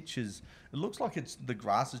the pitch it looks like the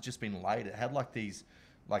grass has just been laid. It had like these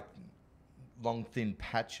long thin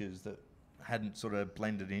patches that hadn't sort of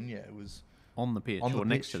blended in yet. It was on the pitch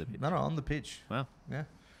next to the pitch. No, on the pitch. Wow. Yeah.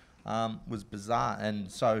 Was bizarre. And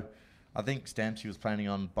so I think Stampsy was planning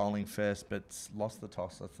on bowling first, but lost the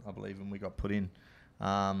toss, I believe, and we got put in.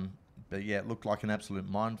 But yeah, it looked like an absolute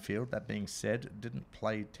minefield. That being said, it didn't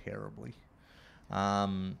play terribly. But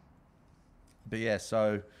yeah,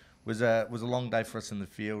 so it was a long day for us in the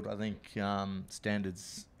field. I think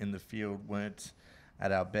standards in the field weren't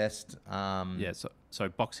at our best. So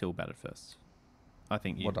Box Hill batted first. I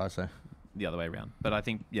think What did I say? the other way around. But I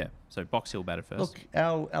think, yeah, so Box Hill batted first. Look,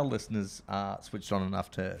 our listeners are switched on enough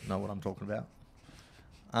to know what I'm talking about.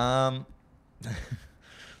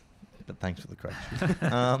 But thanks for the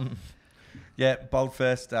correction. Yeah, bowled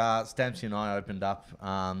first. Stampsy and I opened up.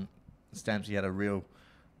 Stampsy had a real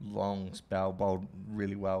long spell, bowled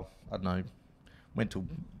really well. I don't know, went till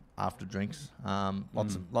after drinks.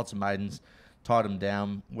 Lots of maidens, tied them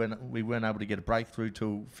down. When we weren't able to get a breakthrough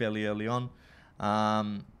till fairly early on,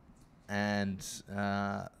 and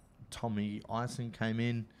Tommy Ison came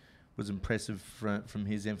in, was impressive from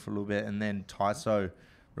his end for a little bit, and then Tyso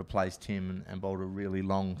replaced him and bowled a really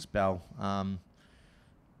long spell.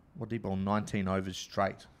 What did he bowl? 19 overs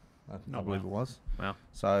straight, I believe it was. Wow.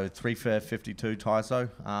 So 3 for 52 Tyso,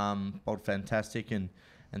 bowled fantastic, and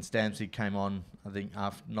Stampsy came on, I think,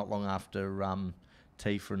 not long after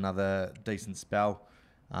T for another decent spell.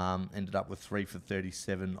 Ended up with 3 for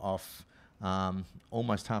 37 off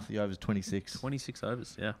almost half the overs, 26. 26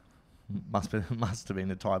 overs, yeah. Must have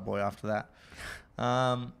been a tie boy after that.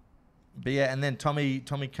 But yeah, and then Tommy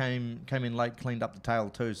came in late, cleaned up the tail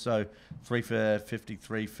too. So 3 for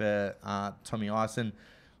 53 for Tommy Ison,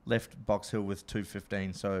 left Box Hill with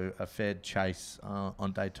 215. So a fair chase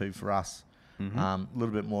on day 2 for us. A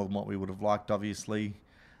little bit more than what we would have liked, obviously.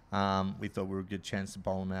 We thought we were a good chance to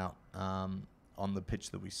bowl them out on the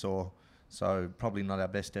pitch that we saw. So probably not our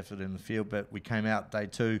best effort in the field, but we came out day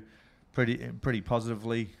 2 pretty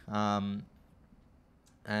positively, and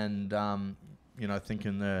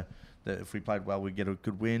thinking that if we played well, we'd get a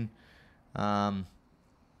good win.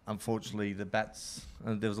 Unfortunately, the bats,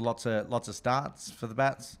 there was lots of starts for the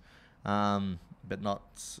bats, but not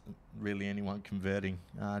really anyone converting.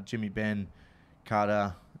 Jimmy, Ben,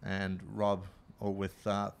 Carter, and Rob all with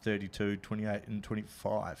 32, 28, and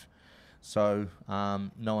 25. So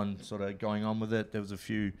no one sort of going on with it. There was a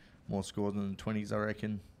few more scores than the 20s, I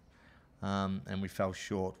reckon. And we fell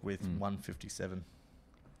short with 157.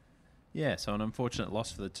 Yeah, so an unfortunate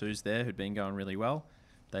loss for the twos there, who'd been going really well.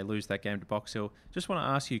 They lose that game to Box Hill. Just want to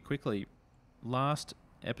ask you quickly, last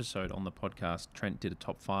episode on the podcast, Trent did a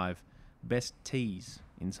top 5 best tees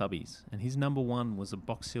in subbies, and his number 1 was a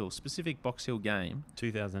Box Hill, specific Box Hill game.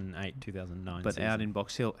 2008, 2009 But season. out in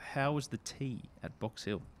Box Hill. How was the tee at Box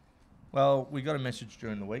Hill? Well, we got a message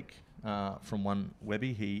during the week from one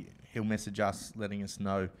Webby. He'll message us letting us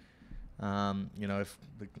know, if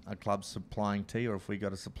a club's supplying tea or if we got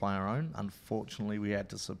to supply our own. Unfortunately, we had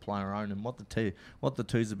to supply our own. And what the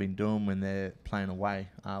twos have been doing when they're playing away,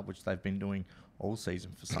 which they've been doing all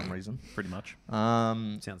season for some reason. Pretty much.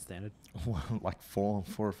 Sounds standard. Like four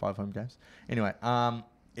or 5 home games. Anyway,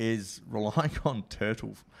 is relying on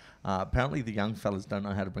Turtle. Apparently, the young fellas don't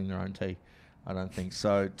know how to bring their own tea. I don't think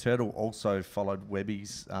so. Turtle also followed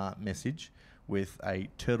Webby's message with a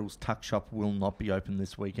Turtle's Tuck Shop will not be open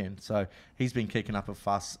this weekend. So he's been kicking up a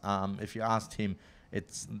fuss. If you asked him,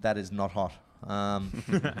 that is not hot.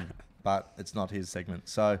 But it's not his segment.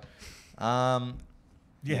 So, So,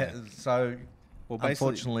 Well,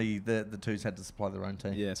 unfortunately, the twos had to supply their own tea.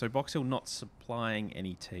 Yeah, so Box Hill not supplying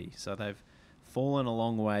any tea. So they've fallen a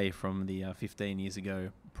long way from the 15 years ago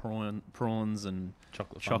prawns and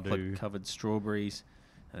Chocolate covered strawberries.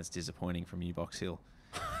 And it's disappointing from you, Box Hill.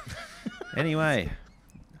 Anyway,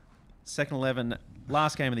 second 11,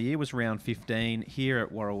 last game of the year was round 15 here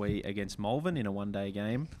at Warrawee against Malvern in a one-day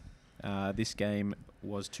game. This game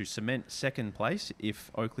was to cement second place if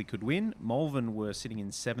Oakleigh could win. Malvern were sitting in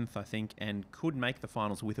 7th, I think, and could make the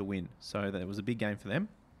finals with a win. So that was a big game for them.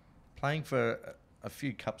 Playing for a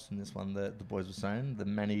few cups in this one, the boys were saying. The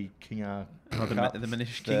Manny Kinga The Cup.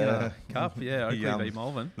 Manish King Cup, yeah, Oakleigh v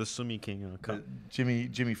Malvern. The Sumi King Cup.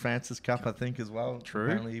 Jimmy Francis Cup, I think, as well. True.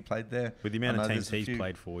 Apparently he played there. With the amount I of know teams there's a he's few-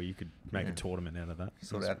 played for, you could make a tournament out of that.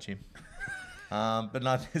 Sort out, Jim. But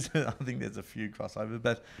no, I think there's a few crossover.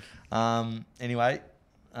 But anyway,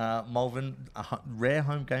 Malvern, rare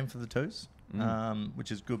home game for the twos,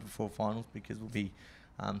 which is good before finals because we'll be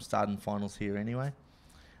starting finals here anyway.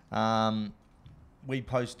 We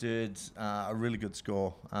posted a really good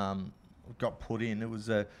score. Got put in. It was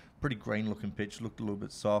a pretty green-looking pitch, looked a little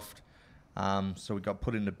bit soft. So we got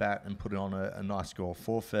put into bat and put it on a nice score.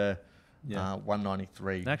 4 for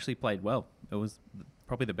 193. They actually played well. It was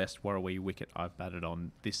probably the best Warrawee wicket I've batted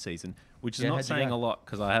on this season, which is Yeah, not how'd you saying go? a lot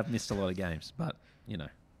because I have missed a lot of games, but, you know.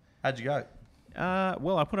 How'd you go?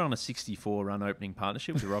 Well, I put on a 64-run opening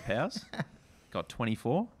partnership with Rob House. Got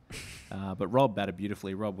 24. But Rob batted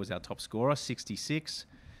beautifully. Rob was our top scorer, 66.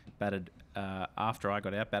 Batted after I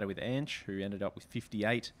got out, batted with Anch, who ended up with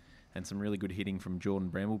 58, and some really good hitting from Jordan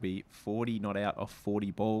Brambleby, 40 not out off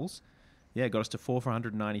 40 balls. Yeah, got us to 4 for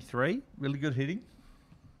 193. Really good hitting.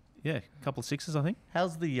 Yeah, a couple of sixes, I think.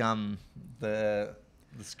 How's the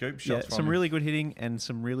scoop shots? Yeah, from some him? really good hitting and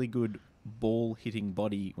some really good ball hitting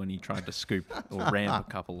body when he tried to scoop or ramp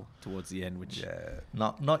a couple towards the end, which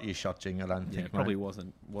not your shot, Jing. I don't yeah, think probably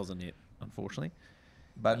mate. wasn't it, unfortunately.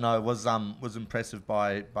 But no, it was impressive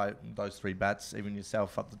by those three bats. Even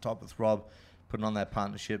yourself up the top with Rob, putting on that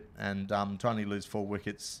partnership and trying to lose 4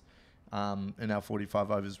 wickets in our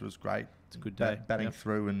 45 overs was great. It's a good day. Batting Yep.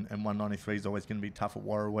 through and 193 is always going to be tough at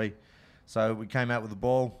Warrawee. So we came out with the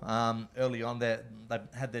ball early on. They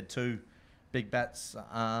had their 2 big bats.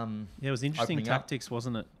 Yeah, it was interesting opening up. tactics,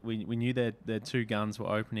 wasn't it? We knew their 2 guns were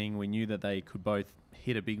opening. We knew that they could both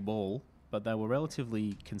hit a big ball, but they were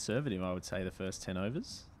relatively conservative, I would say, the first 10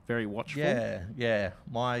 overs. Very watchful. Yeah.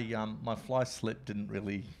 My fly slip didn't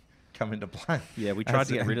really come into play. Yeah, we tried as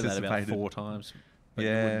to get rid of that about anticipated. 4 times. but it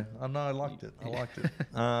Yeah, wouldn't. I know. I liked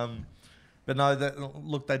it. But no,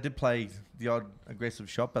 look, they did play the odd aggressive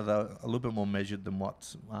shot, but they're a little bit more measured than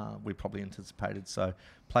what we probably anticipated. So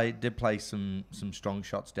did play some strong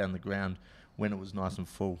shots down the ground when it was nice and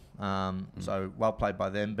full. So well played by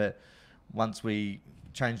them. But once we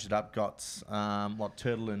changed it up, got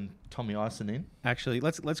Turtle and Tommy Ison in. Actually,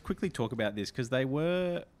 let's quickly talk about this because they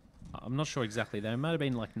were, I'm not sure exactly, they might have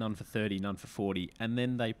been like none for 30, none for 40, and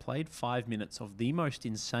then they played 5 minutes of the most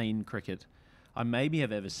insane cricket I maybe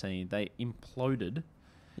have ever seen. They imploded.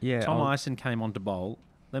 Yeah, Tom Ison came on to bowl.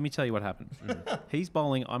 Let me tell you what happened. He's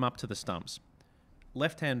bowling, I'm up to the stumps.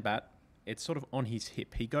 Left-hand bat, it's sort of on his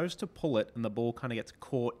hip. He goes to pull it, and the ball kind of gets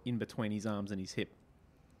caught in between his arms and his hip.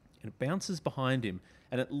 And it bounces behind him,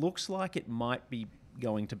 and it looks like it might be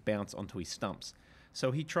going to bounce onto his stumps.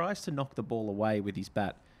 So he tries to knock the ball away with his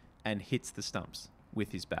bat and hits the stumps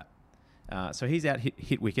with his bat. So he's out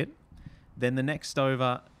hit wicket. Then the next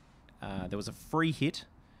over, there was a free hit.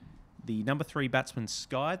 The number 3 batsman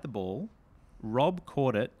skied the ball. Rob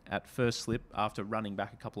caught it at first slip after running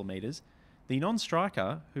back a couple of metres. The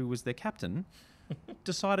non-striker, who was their captain,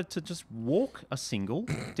 decided to just walk a single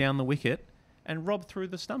down the wicket, and Rob threw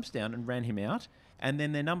the stumps down and ran him out. And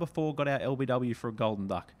then their number 4 got out LBW for a golden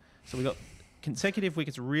duck. So we got consecutive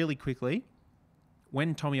wickets really quickly.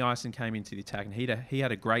 When Tommy Ison came into the attack, and he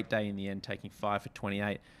had a great day in the end, taking 5 for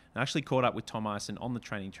 28. I actually caught up with Tom Ison on the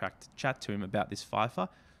training track to chat to him about this fifer.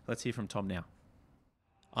 Let's hear from Tom now.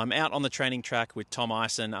 I'm out on the training track with Tom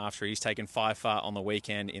Ison after he's taken 5 for on the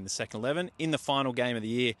weekend in the second 11 in the final game of the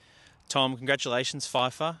year. Tom, congratulations,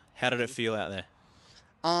 5 for. How did it feel out there?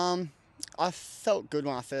 I felt good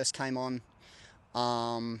when I first came on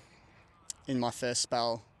in my first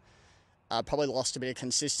spell. I probably lost a bit of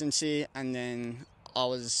consistency, and then I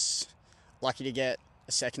was lucky to get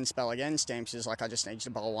a second spell again. Stamps is like I just needed to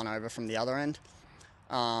bowl 1 over from the other end.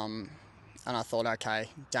 And I thought, okay,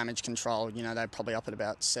 damage control, they're probably up at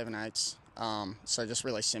about 7/8. So just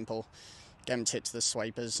really simple. Get them hit to the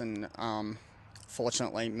sweepers, and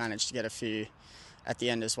fortunately managed to get a few at the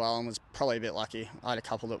end as well, and was probably a bit lucky. I had a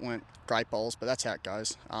couple that weren't great bowls, but that's how it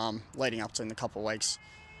goes. Leading up to in the couple of weeks,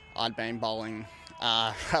 I'd been bowling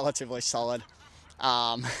relatively solid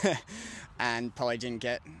and probably didn't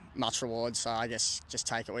get much reward, so I guess just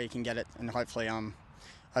take it where you can get it, and hopefully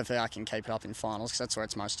I can keep it up in finals, because that's where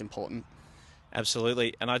it's most important.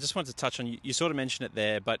 Absolutely. And I just wanted to touch on, you sort of mentioned it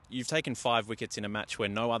there, but you've taken 5 wickets in a match where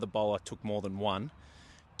no other bowler took more than 1.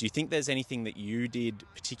 Do you think there's anything that you did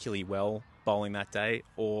particularly well bowling that day,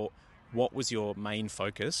 or what was your main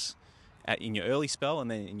focus in your early spell and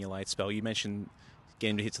then in your late spell? You mentioned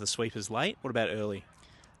getting to hit to the sweepers late. What about early?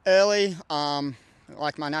 Early,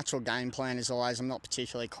 like my natural game plan is always, I'm not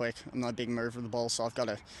particularly quick. I'm not a big mover of the ball, so I've got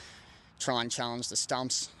to try and challenge the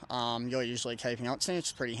stumps. You're usually keeping up to me, which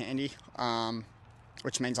is pretty handy,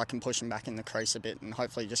 which means I can push them back in the crease a bit and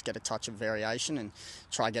hopefully just get a touch of variation and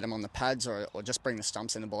try to get them on the pads or just bring the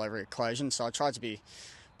stumps in the ball every occasion. So I tried to be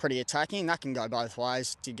pretty attacking. That can go both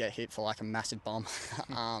ways. Did get hit for like a massive bomb.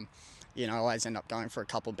 I always end up going for a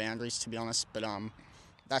couple boundaries, to be honest, but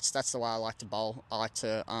that's the way I like to bowl. I like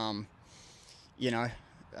to,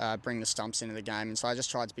 bring the stumps into the game, and so I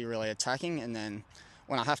just tried to be really attacking, and then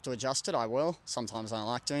when I have to adjust it, I will. Sometimes I don't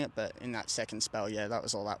like doing it, but in that second spell, that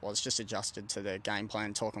was all that was. Just adjusted to the game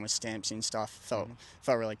plan, talking with Stamps and stuff. Felt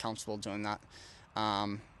really comfortable doing that.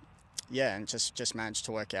 And just managed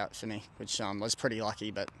to work out for me, which was pretty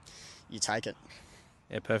lucky, but you take it.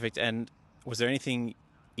 Yeah, perfect. And was there anything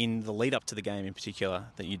in the lead up to the game in particular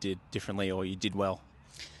that you did differently or you did well?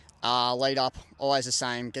 Lead up, always the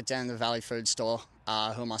same. Get down to the Valley Food Store, who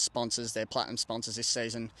are my sponsors. They're platinum sponsors this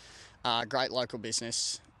season. Great local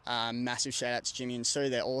business. Massive shout out to Jimmy and Sue.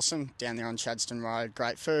 They're awesome down there on Chadston Road.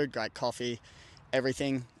 Great food, great coffee,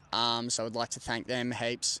 everything. So I'd like to thank them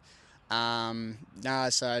heaps. No,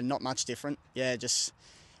 so not much different. Yeah, just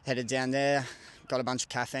headed down there, got a bunch of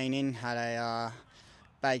caffeine in, had a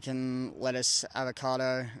bacon, lettuce,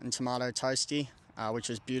 avocado and tomato toasty, which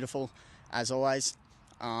was beautiful, as always.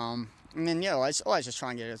 And then, yeah, always just try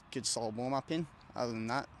and get a good solid warm-up in. Other than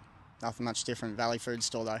that, nothing much different. Valley Food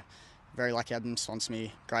Store, though. Very lucky Adam sponsor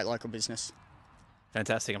me. Great local business.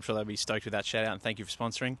 Fantastic. I'm sure they'll be stoked with that shout out, and thank you for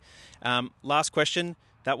sponsoring. Last question.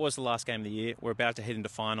 That was the last game of the year. We're about to head into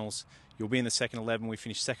finals. You'll be in the second 11. We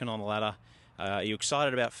finished second on the ladder. Are you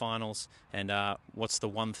excited about finals? And what's the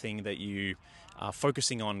one thing that you are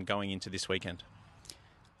focusing on going into this weekend?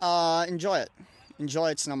 Enjoy it. Enjoy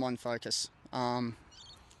it's number one focus. At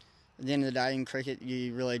the end of the day in cricket,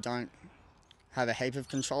 you really don't have a heap of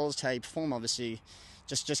controls to how you perform, obviously.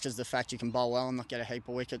 Just because the fact you can bowl well and not get a heap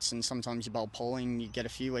of wickets, and sometimes you bowl poorly and you get a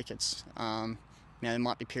few wickets. There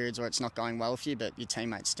might be periods where it's not going well for you, but your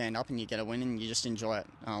teammates stand up and you get a win and you just enjoy it.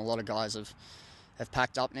 A lot of guys have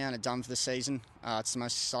packed up now and are done for the season. It's the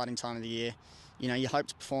most exciting time of the year. You hope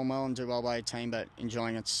to perform well and do well by your team, but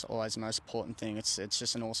enjoying it's always the most important thing. It's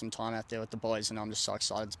just an awesome time out there with the boys, and I'm just so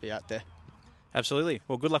excited to be out there. Absolutely.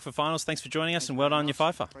 Well, good luck for finals. Thanks for joining us, and well done on your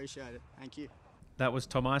FIFA. Appreciate it. Thank you. That was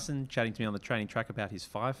Tom Ison chatting to me on the training track about his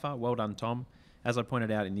FIFA. Well done, Tom. As I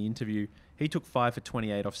pointed out in the interview, he took 5 for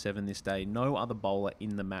 28 off 7 this day. No other bowler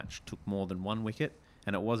in the match took more than 1 wicket,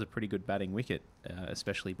 and it was a pretty good batting wicket,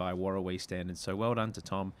 especially by Warrawee standards. So well done to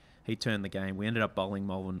Tom. He turned the game. We ended up bowling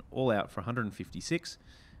Malvern all out for 156,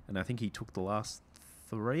 and I think he took the last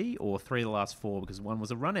 3 or 3 of the last 4 because one was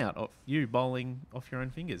a run out of you bowling off your own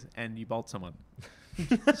fingers, and you bowled someone.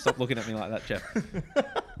 Stop looking at me like that, Jeff.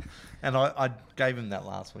 And I gave him that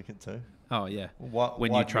last wicket too. Oh, yeah.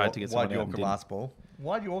 When you tried to get someone out Yorker and didn't. last ball.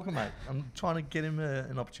 Why'd Yorker, mate? I'm trying to get him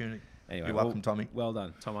an opportunity. Anyway, You're welcome, Tommy. Well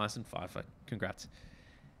done. Tom Ison, 5 congrats.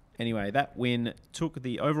 Anyway, that win took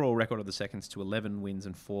the overall record of the seconds to 11 wins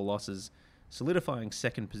and 4 losses, solidifying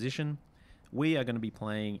second position. We are going to be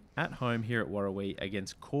playing at home here at Warrawee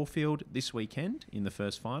against Caulfield this weekend in the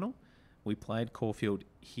first final. We played Caulfield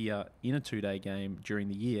here in a 2-day game during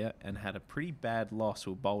the year and had a pretty bad loss.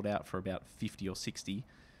 We were bowled out for about 50 or 60.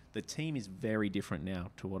 The team is very different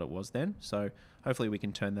now to what it was then, so hopefully we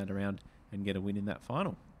can turn that around and get a win in that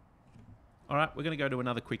final. All right, we're going to go to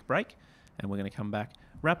another quick break, and we're going to come back,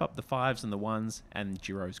 wrap up the 5s and the 1s, and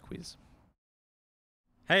Giro's quiz.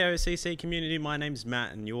 Hey OCC community, my name's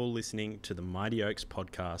Matt and you're listening to the Mighty Oaks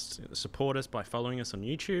podcast. Support us by following us on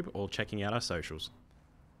YouTube or checking out our socials.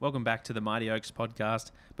 Welcome back to the Mighty Oaks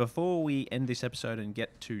podcast. Before we end this episode and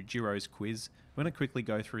get to Giro's quiz, we're going to quickly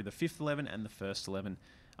go through the 5th 11 and the first 11.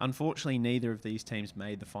 Unfortunately, neither of these teams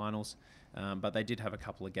made the finals, but they did have a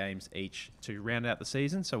couple of games each to round out the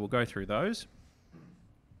season, so we'll go through those.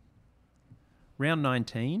 Round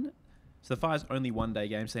 19. So the Fives only 1-day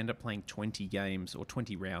games. They ended up playing 20 games, or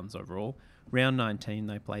 20 rounds overall. Round 19,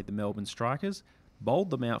 they played the Melbourne Strikers, bowled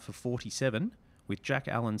them out for 47, with Jack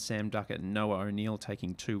Allen, Sam Duckett and Noah O'Neill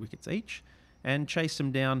taking 2 wickets each, and chased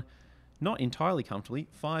them down, not entirely comfortably,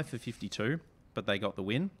 5 for 52, but they got the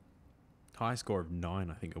win. High score of 9,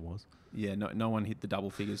 I think it was. Yeah, no one hit the double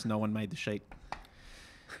figures. No one made the sheet.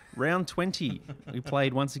 Round 20, we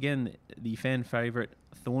played once again the fan favourite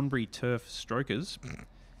Thornbury Turf Strokers,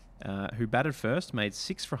 who batted first, made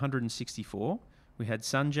 6 for 164. We had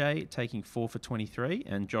Sanjay taking 4 for 23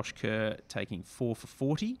 and Josh Kerr taking 4 for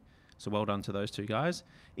 40. So well done to those two guys.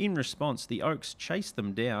 In response, the Oaks chased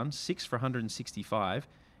them down 6 for 165.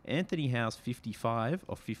 Anthony Howe's 55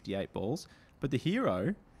 of 58 balls. But the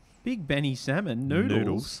hero, Big Benny Salmon,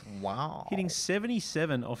 Noodles. Wow. Hitting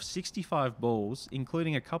 77 off 65 balls,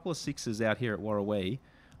 including a couple of sixes out here at Warrawee.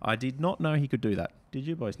 I did not know he could do that. Did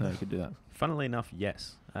you boys know he could do that? Funnily enough,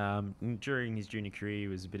 yes. During his junior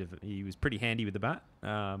career, he was pretty handy with the bat.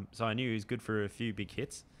 So I knew he was good for a few big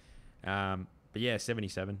hits. But yeah,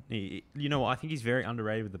 77. You know what? I think he's very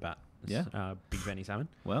underrated with the bat. Yeah. Big Benny Salmon.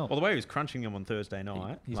 Well, the way he was crunching him on Thursday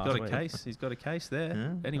night. He's got a case. He's got a case there.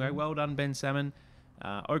 Yeah. Anyway, well done, Ben Salmon.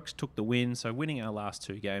 Oaks took the win, so winning our last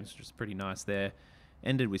 2 games, which was pretty nice there.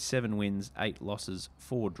 Ended with 7 wins, 8 losses,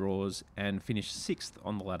 4 draws, and finished 6th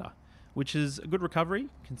on the ladder, which is a good recovery,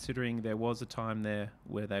 considering there was a time there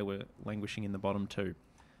where they were languishing in the bottom 2.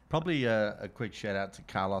 Probably a quick shout out to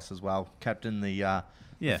Carlos as well. Captain the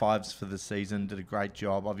Fives for the season, did a great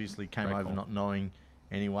job. Obviously came Great over call. not knowing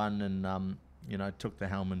anyone and, took the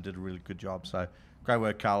helm and did a really good job. So great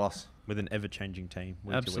work, Carlos. With an ever-changing team. week to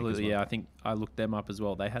week as Absolutely, well. yeah. I think I looked them up as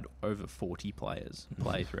well. They had over 40 players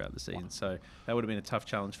play throughout the season, so that would have been a tough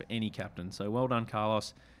challenge for any captain. So well done,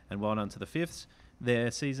 Carlos, and well done to the Fifths. Their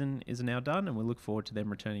season is now done, and we look forward to them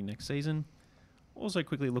returning next season. Also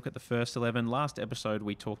quickly look at the first 11. Last episode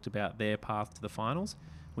we talked about their path to the finals,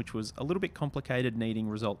 which was a little bit complicated, needing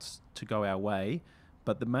results to go our way.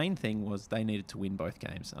 But the main thing was they needed to win both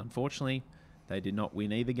games. Unfortunately, they did not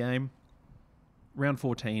win either game. Round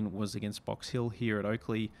 14 was against Box Hill here at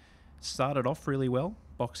Oakleigh. Started off really well.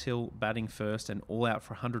 Box Hill batting first and all out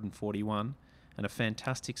for 141. And a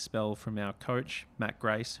fantastic spell from our coach, Matt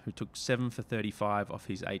Grace, who took 7 for 35 off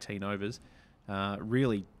his 18 overs.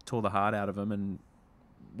 Really tore the heart out of him, and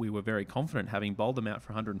we were very confident, having bowled them out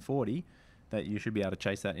for 140, that you should be able to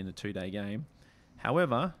chase that in a 2-day game.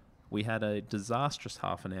 However, we had a disastrous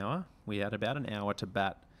half an hour. We had about an hour to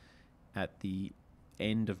bat at the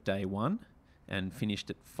end of day one and finished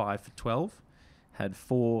at 5 for 12. Had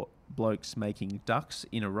 4 blokes making ducks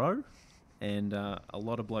in a row and a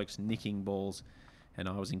lot of blokes nicking balls, and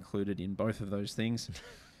I was included in both of those things.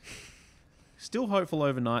 Still hopeful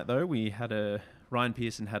overnight, though. We had Ryan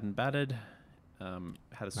Pearson hadn't batted,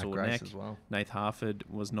 had a sore neck. As well. Nath Harford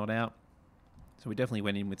was not out. So we definitely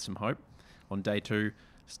went in with some hope. On day 2,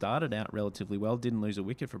 started out relatively well, didn't lose a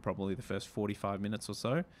wicket for probably the first 45 minutes or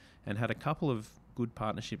so, and had a couple of good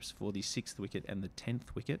partnerships for the 6th wicket and the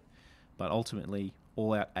 10th wicket, but ultimately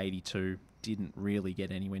all out 82, didn't really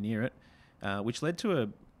get anywhere near it, which led to a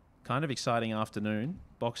kind of exciting afternoon.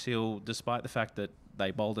 Box Hill, despite the fact that they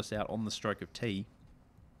bowled us out on the stroke of tea,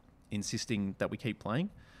 insisting that we keep playing,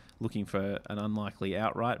 looking for an unlikely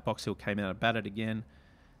outright. Box Hill came out and batted again,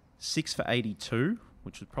 6 for 82,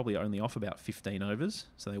 which was probably only off about 15 overs,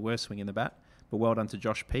 so they were swinging the bat. But well done to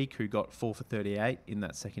Josh Peake, who got 4 for 38 in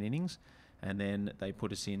that second innings, and then they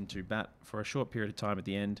put us in to bat for a short period of time at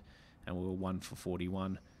the end, and we were 1 for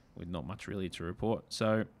 41 with not much really to report.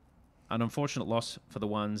 So an unfortunate loss for the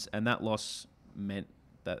ones, and that loss meant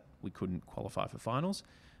that we couldn't qualify for finals.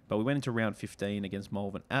 But we went into round 15 against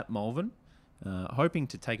Malvern at Malvern, hoping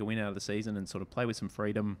to take a win out of the season and sort of play with some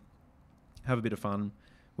freedom, have a bit of fun,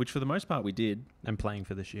 which for the most part we did. And playing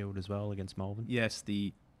for the Shield as well against Malvern. Yes,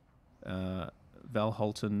 the Val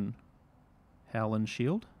Holton Howland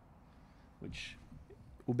Shield, which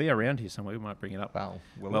will be around here somewhere. We might bring it up.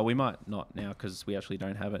 Well, we might not now because we actually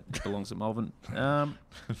don't have it. It belongs at Malvern. Well,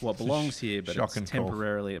 it belongs here, but it's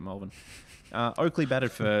temporarily at Malvern. Oakleigh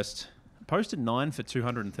batted first, posted 9 for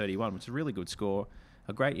 231, which is a really good score.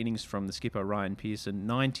 A great innings from the skipper, Ryan Pearson,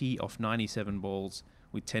 90 off 97 balls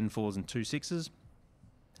with 10 fours and 2 sixes.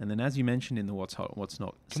 And then, as you mentioned in the What's Hot, What's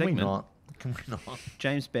Not segment, Can we not?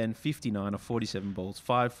 James Benn, 59 off 47 balls,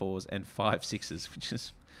 5 fours and 5 sixes, which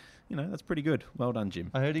is, that's pretty good. Well done,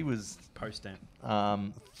 Jim. I heard he was Post-stamp.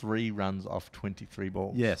 3 runs off 23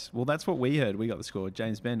 balls. Yes, well, that's what we heard. We got the score.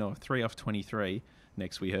 James Benn, 3 off 23.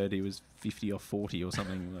 Next, we heard he was 50 off 40 or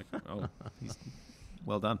something. Like, he's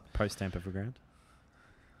well done. Post-stamp of a ground.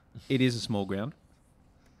 It is a small ground.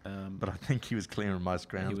 But I think he was clearing most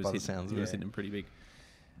grounds by the sounds of it. He was hitting them pretty big.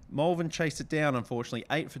 Malvern chased it down, unfortunately.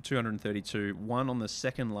 8 for 232. 1 on the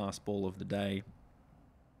second last ball of the day.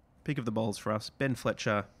 Pick of the bowls for us. Ben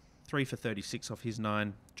Fletcher, 3 for 36 off his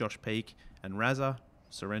 9. Josh Peake and Razza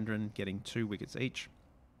Surendran getting 2 wickets each.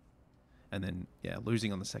 And then,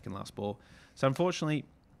 losing on the second last ball. So, unfortunately,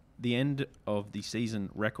 the end of the season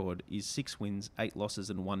record is 6 wins, 8 losses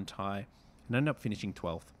and 1 tie, and ended up finishing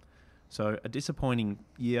 12th. So, a disappointing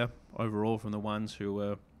year overall from the ones who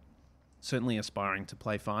were certainly aspiring to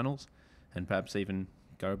play finals and perhaps even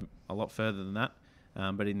go a lot further than that.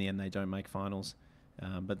 But in the end, they don't make finals.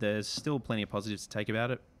 But there's still plenty of positives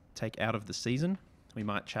to take out of the season. We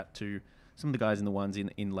might chat to some of the guys in the ones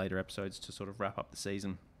in later episodes to sort of wrap up the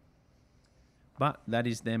season. But that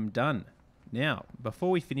is them done. Now, before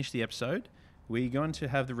we finish the episode, we're going to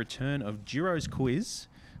have the return of Giro's quiz,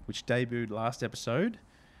 which debuted last episode.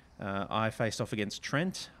 I faced off against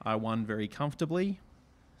Trent. I won very comfortably,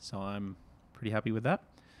 so I'm pretty happy with that.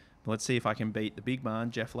 But let's see if I can beat the big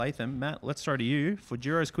man, Jeff Latham. Matt, let's throw to you for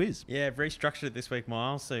Giro's quiz. Yeah, I've restructured it this week,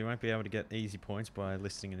 Miles, so you won't be able to get easy points by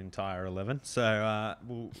listing an entire 11. So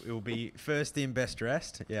it will be first in, best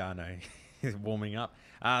dressed. Yeah, I know. He's warming up.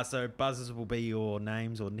 So buzzers will be your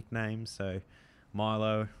names or nicknames. So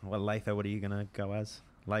Milo, Latho, what are you going to go as?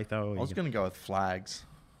 Latho? I was going to go with flags.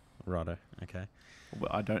 Righto, okay.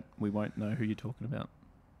 Well, we won't know who you're talking about.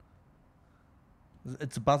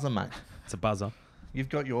 It's a buzzer, mate. It's a buzzer. You've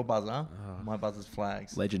got your buzzer. My buzzer's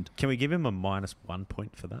flags. Legend. Can we give him a -1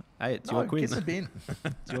 point for that? Hey, it's your quiz. Get the bin.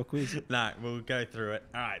 It's your quiz. No, we'll go through it.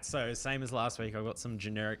 All right, so same as last week, I've got some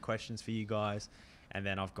generic questions for you guys, and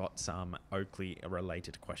then I've got some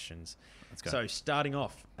Oakleigh-related questions. Let's go. So starting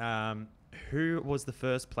off, who was the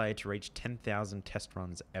first player to reach 10,000 test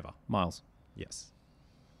runs ever? Miles. Yes.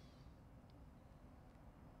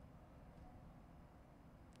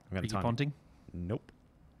 Ricky Ponting? Nope.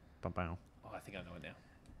 Bum-bow. Oh, I think I know it now.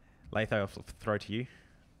 Latho, I'll throw to you.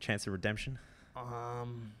 Chance of redemption. I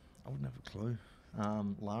wouldn't have a clue.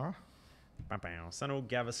 Lara? Bum-bow. Sunil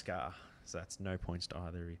Gavaskar. So that's no points to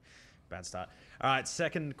either of you. Bad start. All right,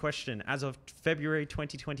 second question. As of February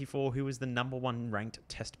 2024, who was the number 1 ranked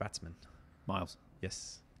test batsman? Miles.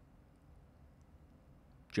 Yes.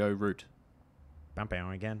 Joe Root.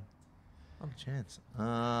 Bum-bow again. Not a chance.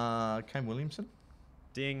 Kane Williamson?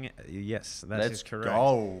 Ding. Yes, that Let's is correct.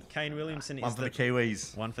 go. Kane Williamson One is for the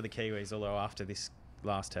Kiwis. one for the Kiwis, although after this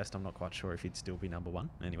last test, I'm not quite sure if he'd still be number 1.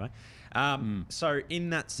 Anyway. So in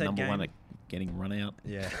that said Number game... 1 at getting run out.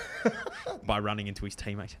 Yeah. By running into his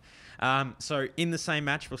teammate. So in the same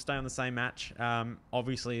match, we'll stay on the same match.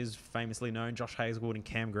 Obviously, as famously known, Josh Hazlewood and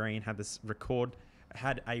Cam Green had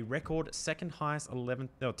a record second highest 11th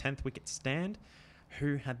or 10th wicket stand.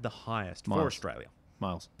 Who had the highest for Miles. Australia?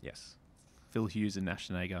 Miles. Yes. Phil Hughes and Nash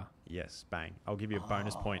Nagar. Yes. Bang. I'll give you a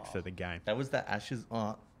bonus point for the game. That was the Ashes.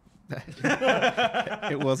 Oh,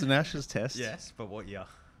 It was an Ashes test. Yes, but what year?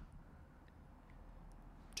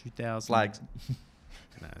 2000. flags.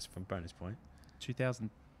 No, it's from bonus point. 2000.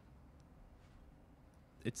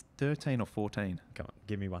 It's 13 or 14. Come on,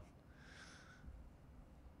 give me one.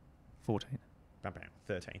 14. Bam, bam,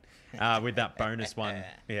 13. With that bonus one,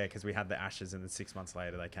 yeah, because we had the Ashes and then 6 months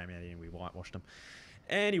later they came out and we whitewashed them.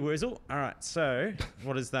 Anyways, all right, so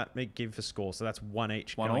what does that give for score? So that's 1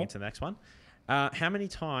 each One going all? into the next one. How many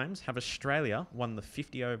times have Australia won the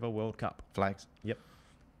 50-over World Cup? Flags. Yep.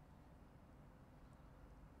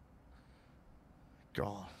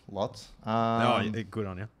 God, lots. Good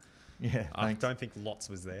on you. Yeah, I thanks. don't think lots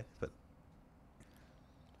was there, but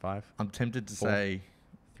 5, I'm tempted to 4. say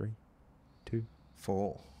 3, 2,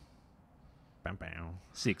 4. bam, bam.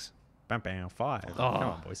 6. Bam, bam, 5. Oh. Come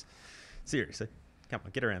on, boys. Seriously. Come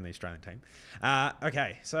on, get around the Australian team.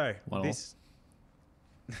 Okay, so One this...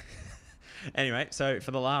 Anyway, so for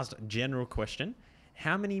the last general question,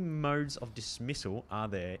 how many modes of dismissal are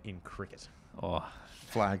there in cricket? Oh,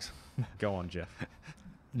 Flags. Go on, Jeff.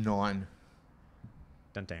 9.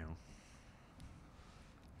 Dun down.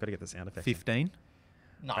 Got to get the sound effect. 15.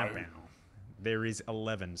 No. Bam, bam. There is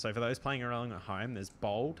 11. So for those playing along at home, there's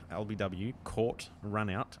bowled, LBW, caught, run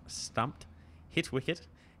out, stumped, hit wicket,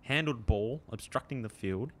 handled ball, obstructing the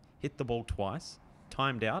field, hit the ball twice,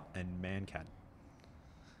 timed out, and man-cad.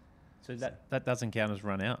 So that doesn't count as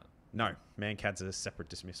run out. No, man-cad's a separate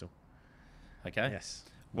dismissal. Okay. Yes.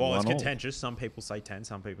 Well, it's 1 all. contentious. Some people say 10,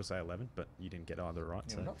 some people say 11, but you didn't get either right.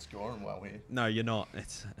 Yeah, So. we're not scoring well here. No, you're not.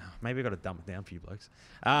 It's maybe I've got to dumb it down for you blokes.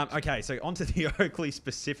 Okay, so onto the Oakleigh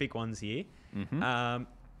specific ones here. Mm-hmm.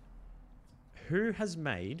 Who has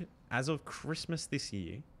made, as of Christmas this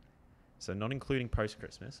year, so not including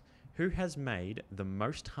post-Christmas, who has made the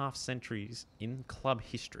most half-centuries in club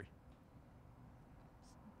history?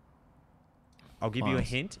 I'll give you a Miles.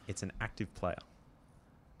 hint. It's an active player.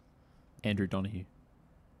 Andrew Donahue.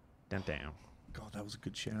 Down, down. God, that was a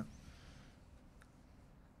good shout.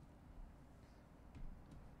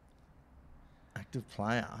 Active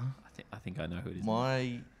player. I think I know who it is.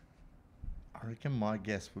 I reckon my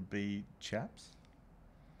guess would be Chaps.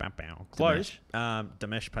 Bam, bam. Close.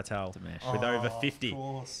 Damesh Patel Damesh. with over Of 50.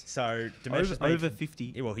 course. So Damesh has made Over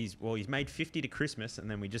 50. Yeah, well, he's made 50 to Christmas, and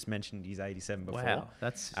then we just mentioned he's 87 before. Wow,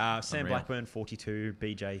 that's Sam unreal. Blackburn 42,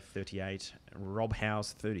 BJ 38, Rob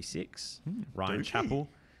Howes 36, Ryan Dookie.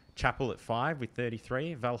 Chappell at 5 with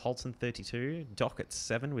 33, Val Holton 32, Doc at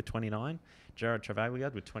 7 with 29, Jared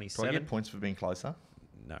Travagliard with Do I 27. get points for being closer?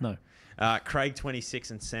 No. Craig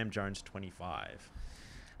 26 and Sam Jones 25.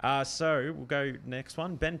 So we'll go next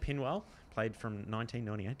one. Ben Pinwell played from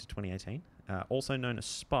 1998 to 2018. Also known as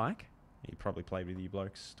Spike. He probably played with you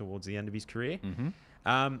blokes towards the end of his career.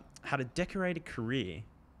 Mm-hmm. Had a decorated career,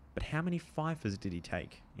 but how many fifers did he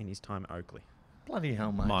take in his time at Oakleigh? Bloody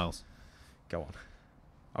hell, mate. Miles. Go on.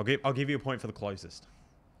 I'll give you a point for the closest.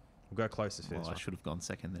 We'll go closest for Well, this I one. should have gone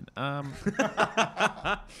second then.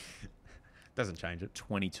 Doesn't change it.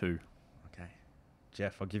 22. Okay.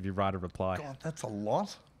 Jeff, I'll give you right of reply. God, that's a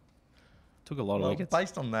lot. Took a lot of Well, wickets.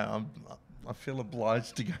 based on that, I feel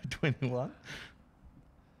obliged to go 21.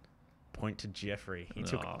 Point to Jeffrey. He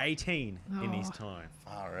took Oh. 18 in his time.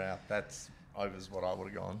 Far out. That's overs what I would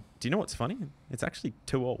have gone. Do you know what's funny? It's actually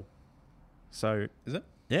 2-2. So, Is it?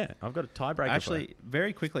 yeah, I've got a tiebreaker. Actually,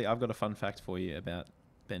 very quickly, I've got a fun fact for you about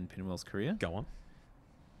Ben Pinwell's career. Go on.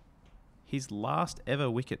 His last ever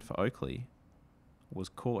wicket for Oakleigh was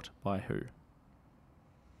caught by who?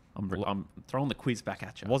 I'm throwing the quiz back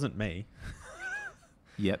at you. Wasn't me.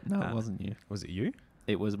 Yep, no, it wasn't you. Was it you?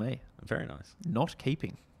 It was me. Very nice. Not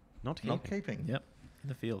keeping. Not Not keeping. keeping. Yep, in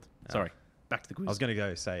the field. Sorry. back to the quiz. I was going to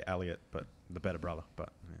go say Elliot, but the better brother. But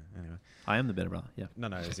yeah, anyway. I am the better brother, yeah. No,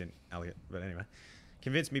 as in Elliot. But anyway.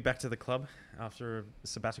 Convinced me back to the club after a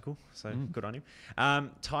sabbatical. So good on him.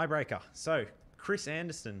 Tiebreaker. So Chris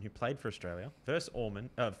Anderson, who played for Australia,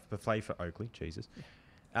 played for Oakleigh, Jesus.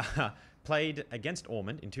 Played against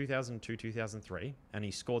Ormond in 2002-2003, and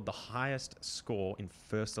he scored the highest score in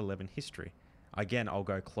first 11 history. Again, I'll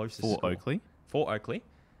go closest For score. Oakleigh? For Oakleigh.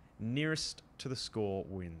 Nearest to the score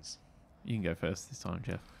wins. You can go first this time,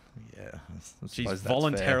 Jeff. Yeah. She's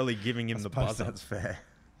voluntarily giving him the buzzer. That's fair.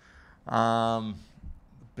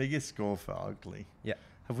 Biggest score for Oakleigh. Yeah.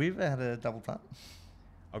 Have we ever had a double tap?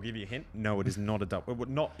 I'll give you a hint. No, it is not a double.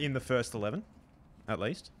 Not in the first 11, at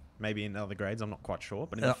least. Maybe in other grades, I'm not quite sure.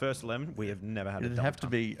 But in the first 11, we have never had a double. It'd have to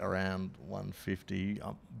be around 150,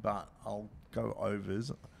 but I'll go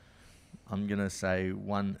overs. I'm going to say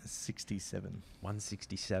 167.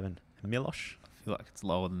 167. Milosh. I feel like it's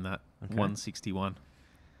lower than that. Okay. 161.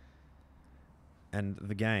 And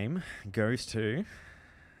the game goes to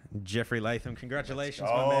Jeffrey Latham. Congratulations,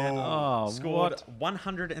 Let's go. my man. Oh, Scored what?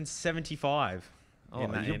 175 Oh,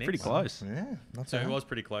 in that you're innings. pretty close. Yeah, not So bad. it was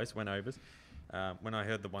pretty close, went overs. When I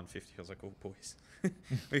heard the 150, I was like, oh, boys.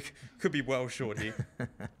 We could be well short here.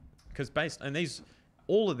 Because based on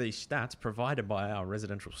all of these stats provided by our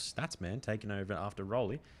residential stats man taking over after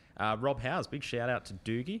Rolly. Rob Howes, big shout out to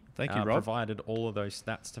Doogie. Thank you, Rob. Provided all of those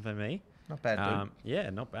stats for me. Not bad, dude. Yeah,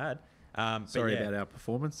 not bad. Sorry but yeah, about our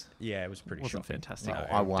performance. Yeah, it was pretty Wasn't shocking. fantastic. No,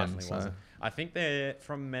 I it won, definitely so- wasn't. I think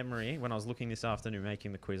from memory, when I was looking this afternoon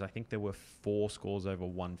making the quiz, I think there were 4 scores over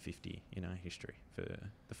 150 in our history for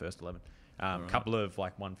the first 11. A couple of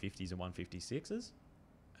like 150s and 156s.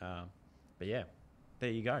 But yeah, there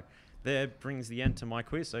you go. There brings the end to my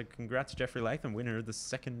quiz. So congrats, Jeffrey Latham, winner of the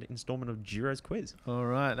second installment of Giro's quiz. All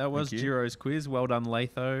right, that was Thank you. Giro's quiz. Well done,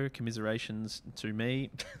 Latho. Commiserations to me.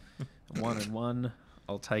 1-1.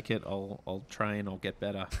 I'll take it. I'll train. I'll get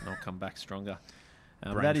better, and I'll come back stronger.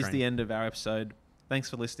 Brain That is training. the end of our episode. Thanks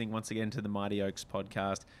for listening once again to the Mighty Oaks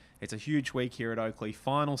podcast. It's a huge week here at Oakleigh.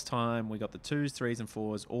 Finals time. We got the 2s, 3s, and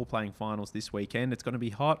 4s all playing finals this weekend. It's going to be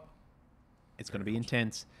hot. It's going to be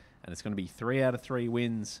intense, and it's going to be 3 out of 3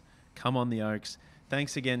 wins. Come on, the Oaks.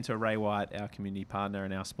 Thanks again to Ray White, our community partner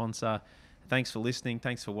and our sponsor. Thanks for listening.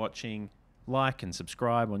 Thanks for watching. Like and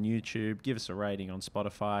subscribe on YouTube. Give us a rating on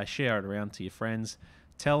Spotify. Share it around to your friends.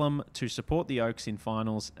 Tell them to support the Oaks in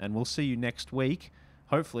finals, and we'll see you next week,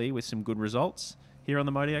 hopefully with some good results here on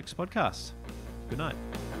the Mighty Oaks podcast. Good night.